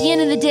guess at the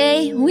end of the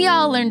day, we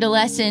all learned a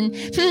lesson.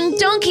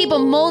 Don't keep a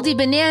moldy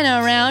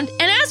banana around,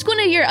 and ask one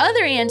of your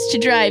other ants to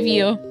drive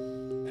you.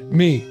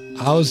 Me,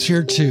 I was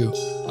here too.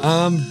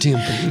 I'm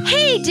Dimpy.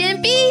 Hey,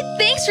 Dimpy!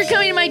 Thanks for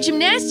coming to my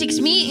gymnastics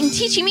meet and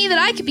teaching me that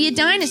I could be a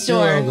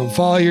dinosaur. You're welcome.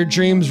 Follow your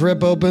dreams,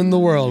 rip open the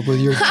world with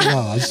your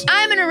claws.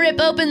 I'm gonna rip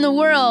open the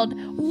world,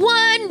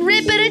 one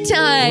rip at a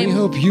time. We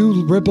hope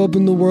you rip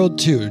open the world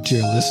too,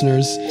 dear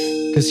listeners.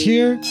 Because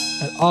here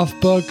at Off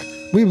Book,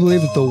 we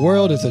believe that the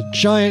world is a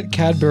giant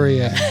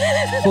Cadbury egg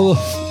full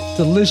of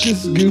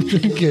delicious goop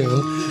and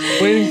goo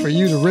waiting for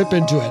you to rip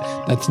into it.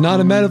 That's not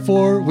a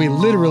metaphor. We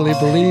literally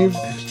believe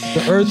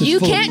the earth is You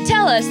full can't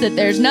tell us that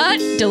there's not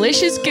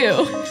delicious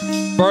goo.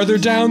 farther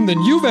down than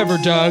you've ever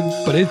dug,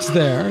 but it's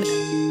there.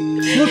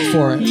 Look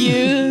for it.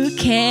 You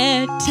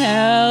can't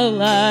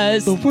tell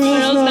us The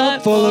world's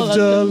not full of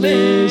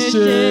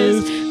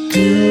delicious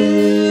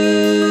goo.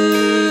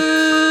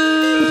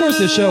 Support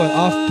the show at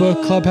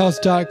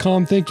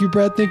offbookclubhouse.com. Thank you,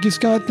 Brett. Thank you,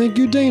 Scott. Thank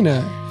you,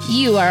 Dana.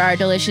 You are our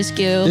delicious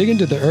goo. Dig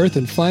into the earth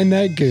and find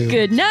that goo.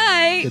 Good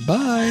night.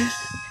 Goodbye.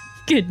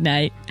 Good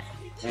night.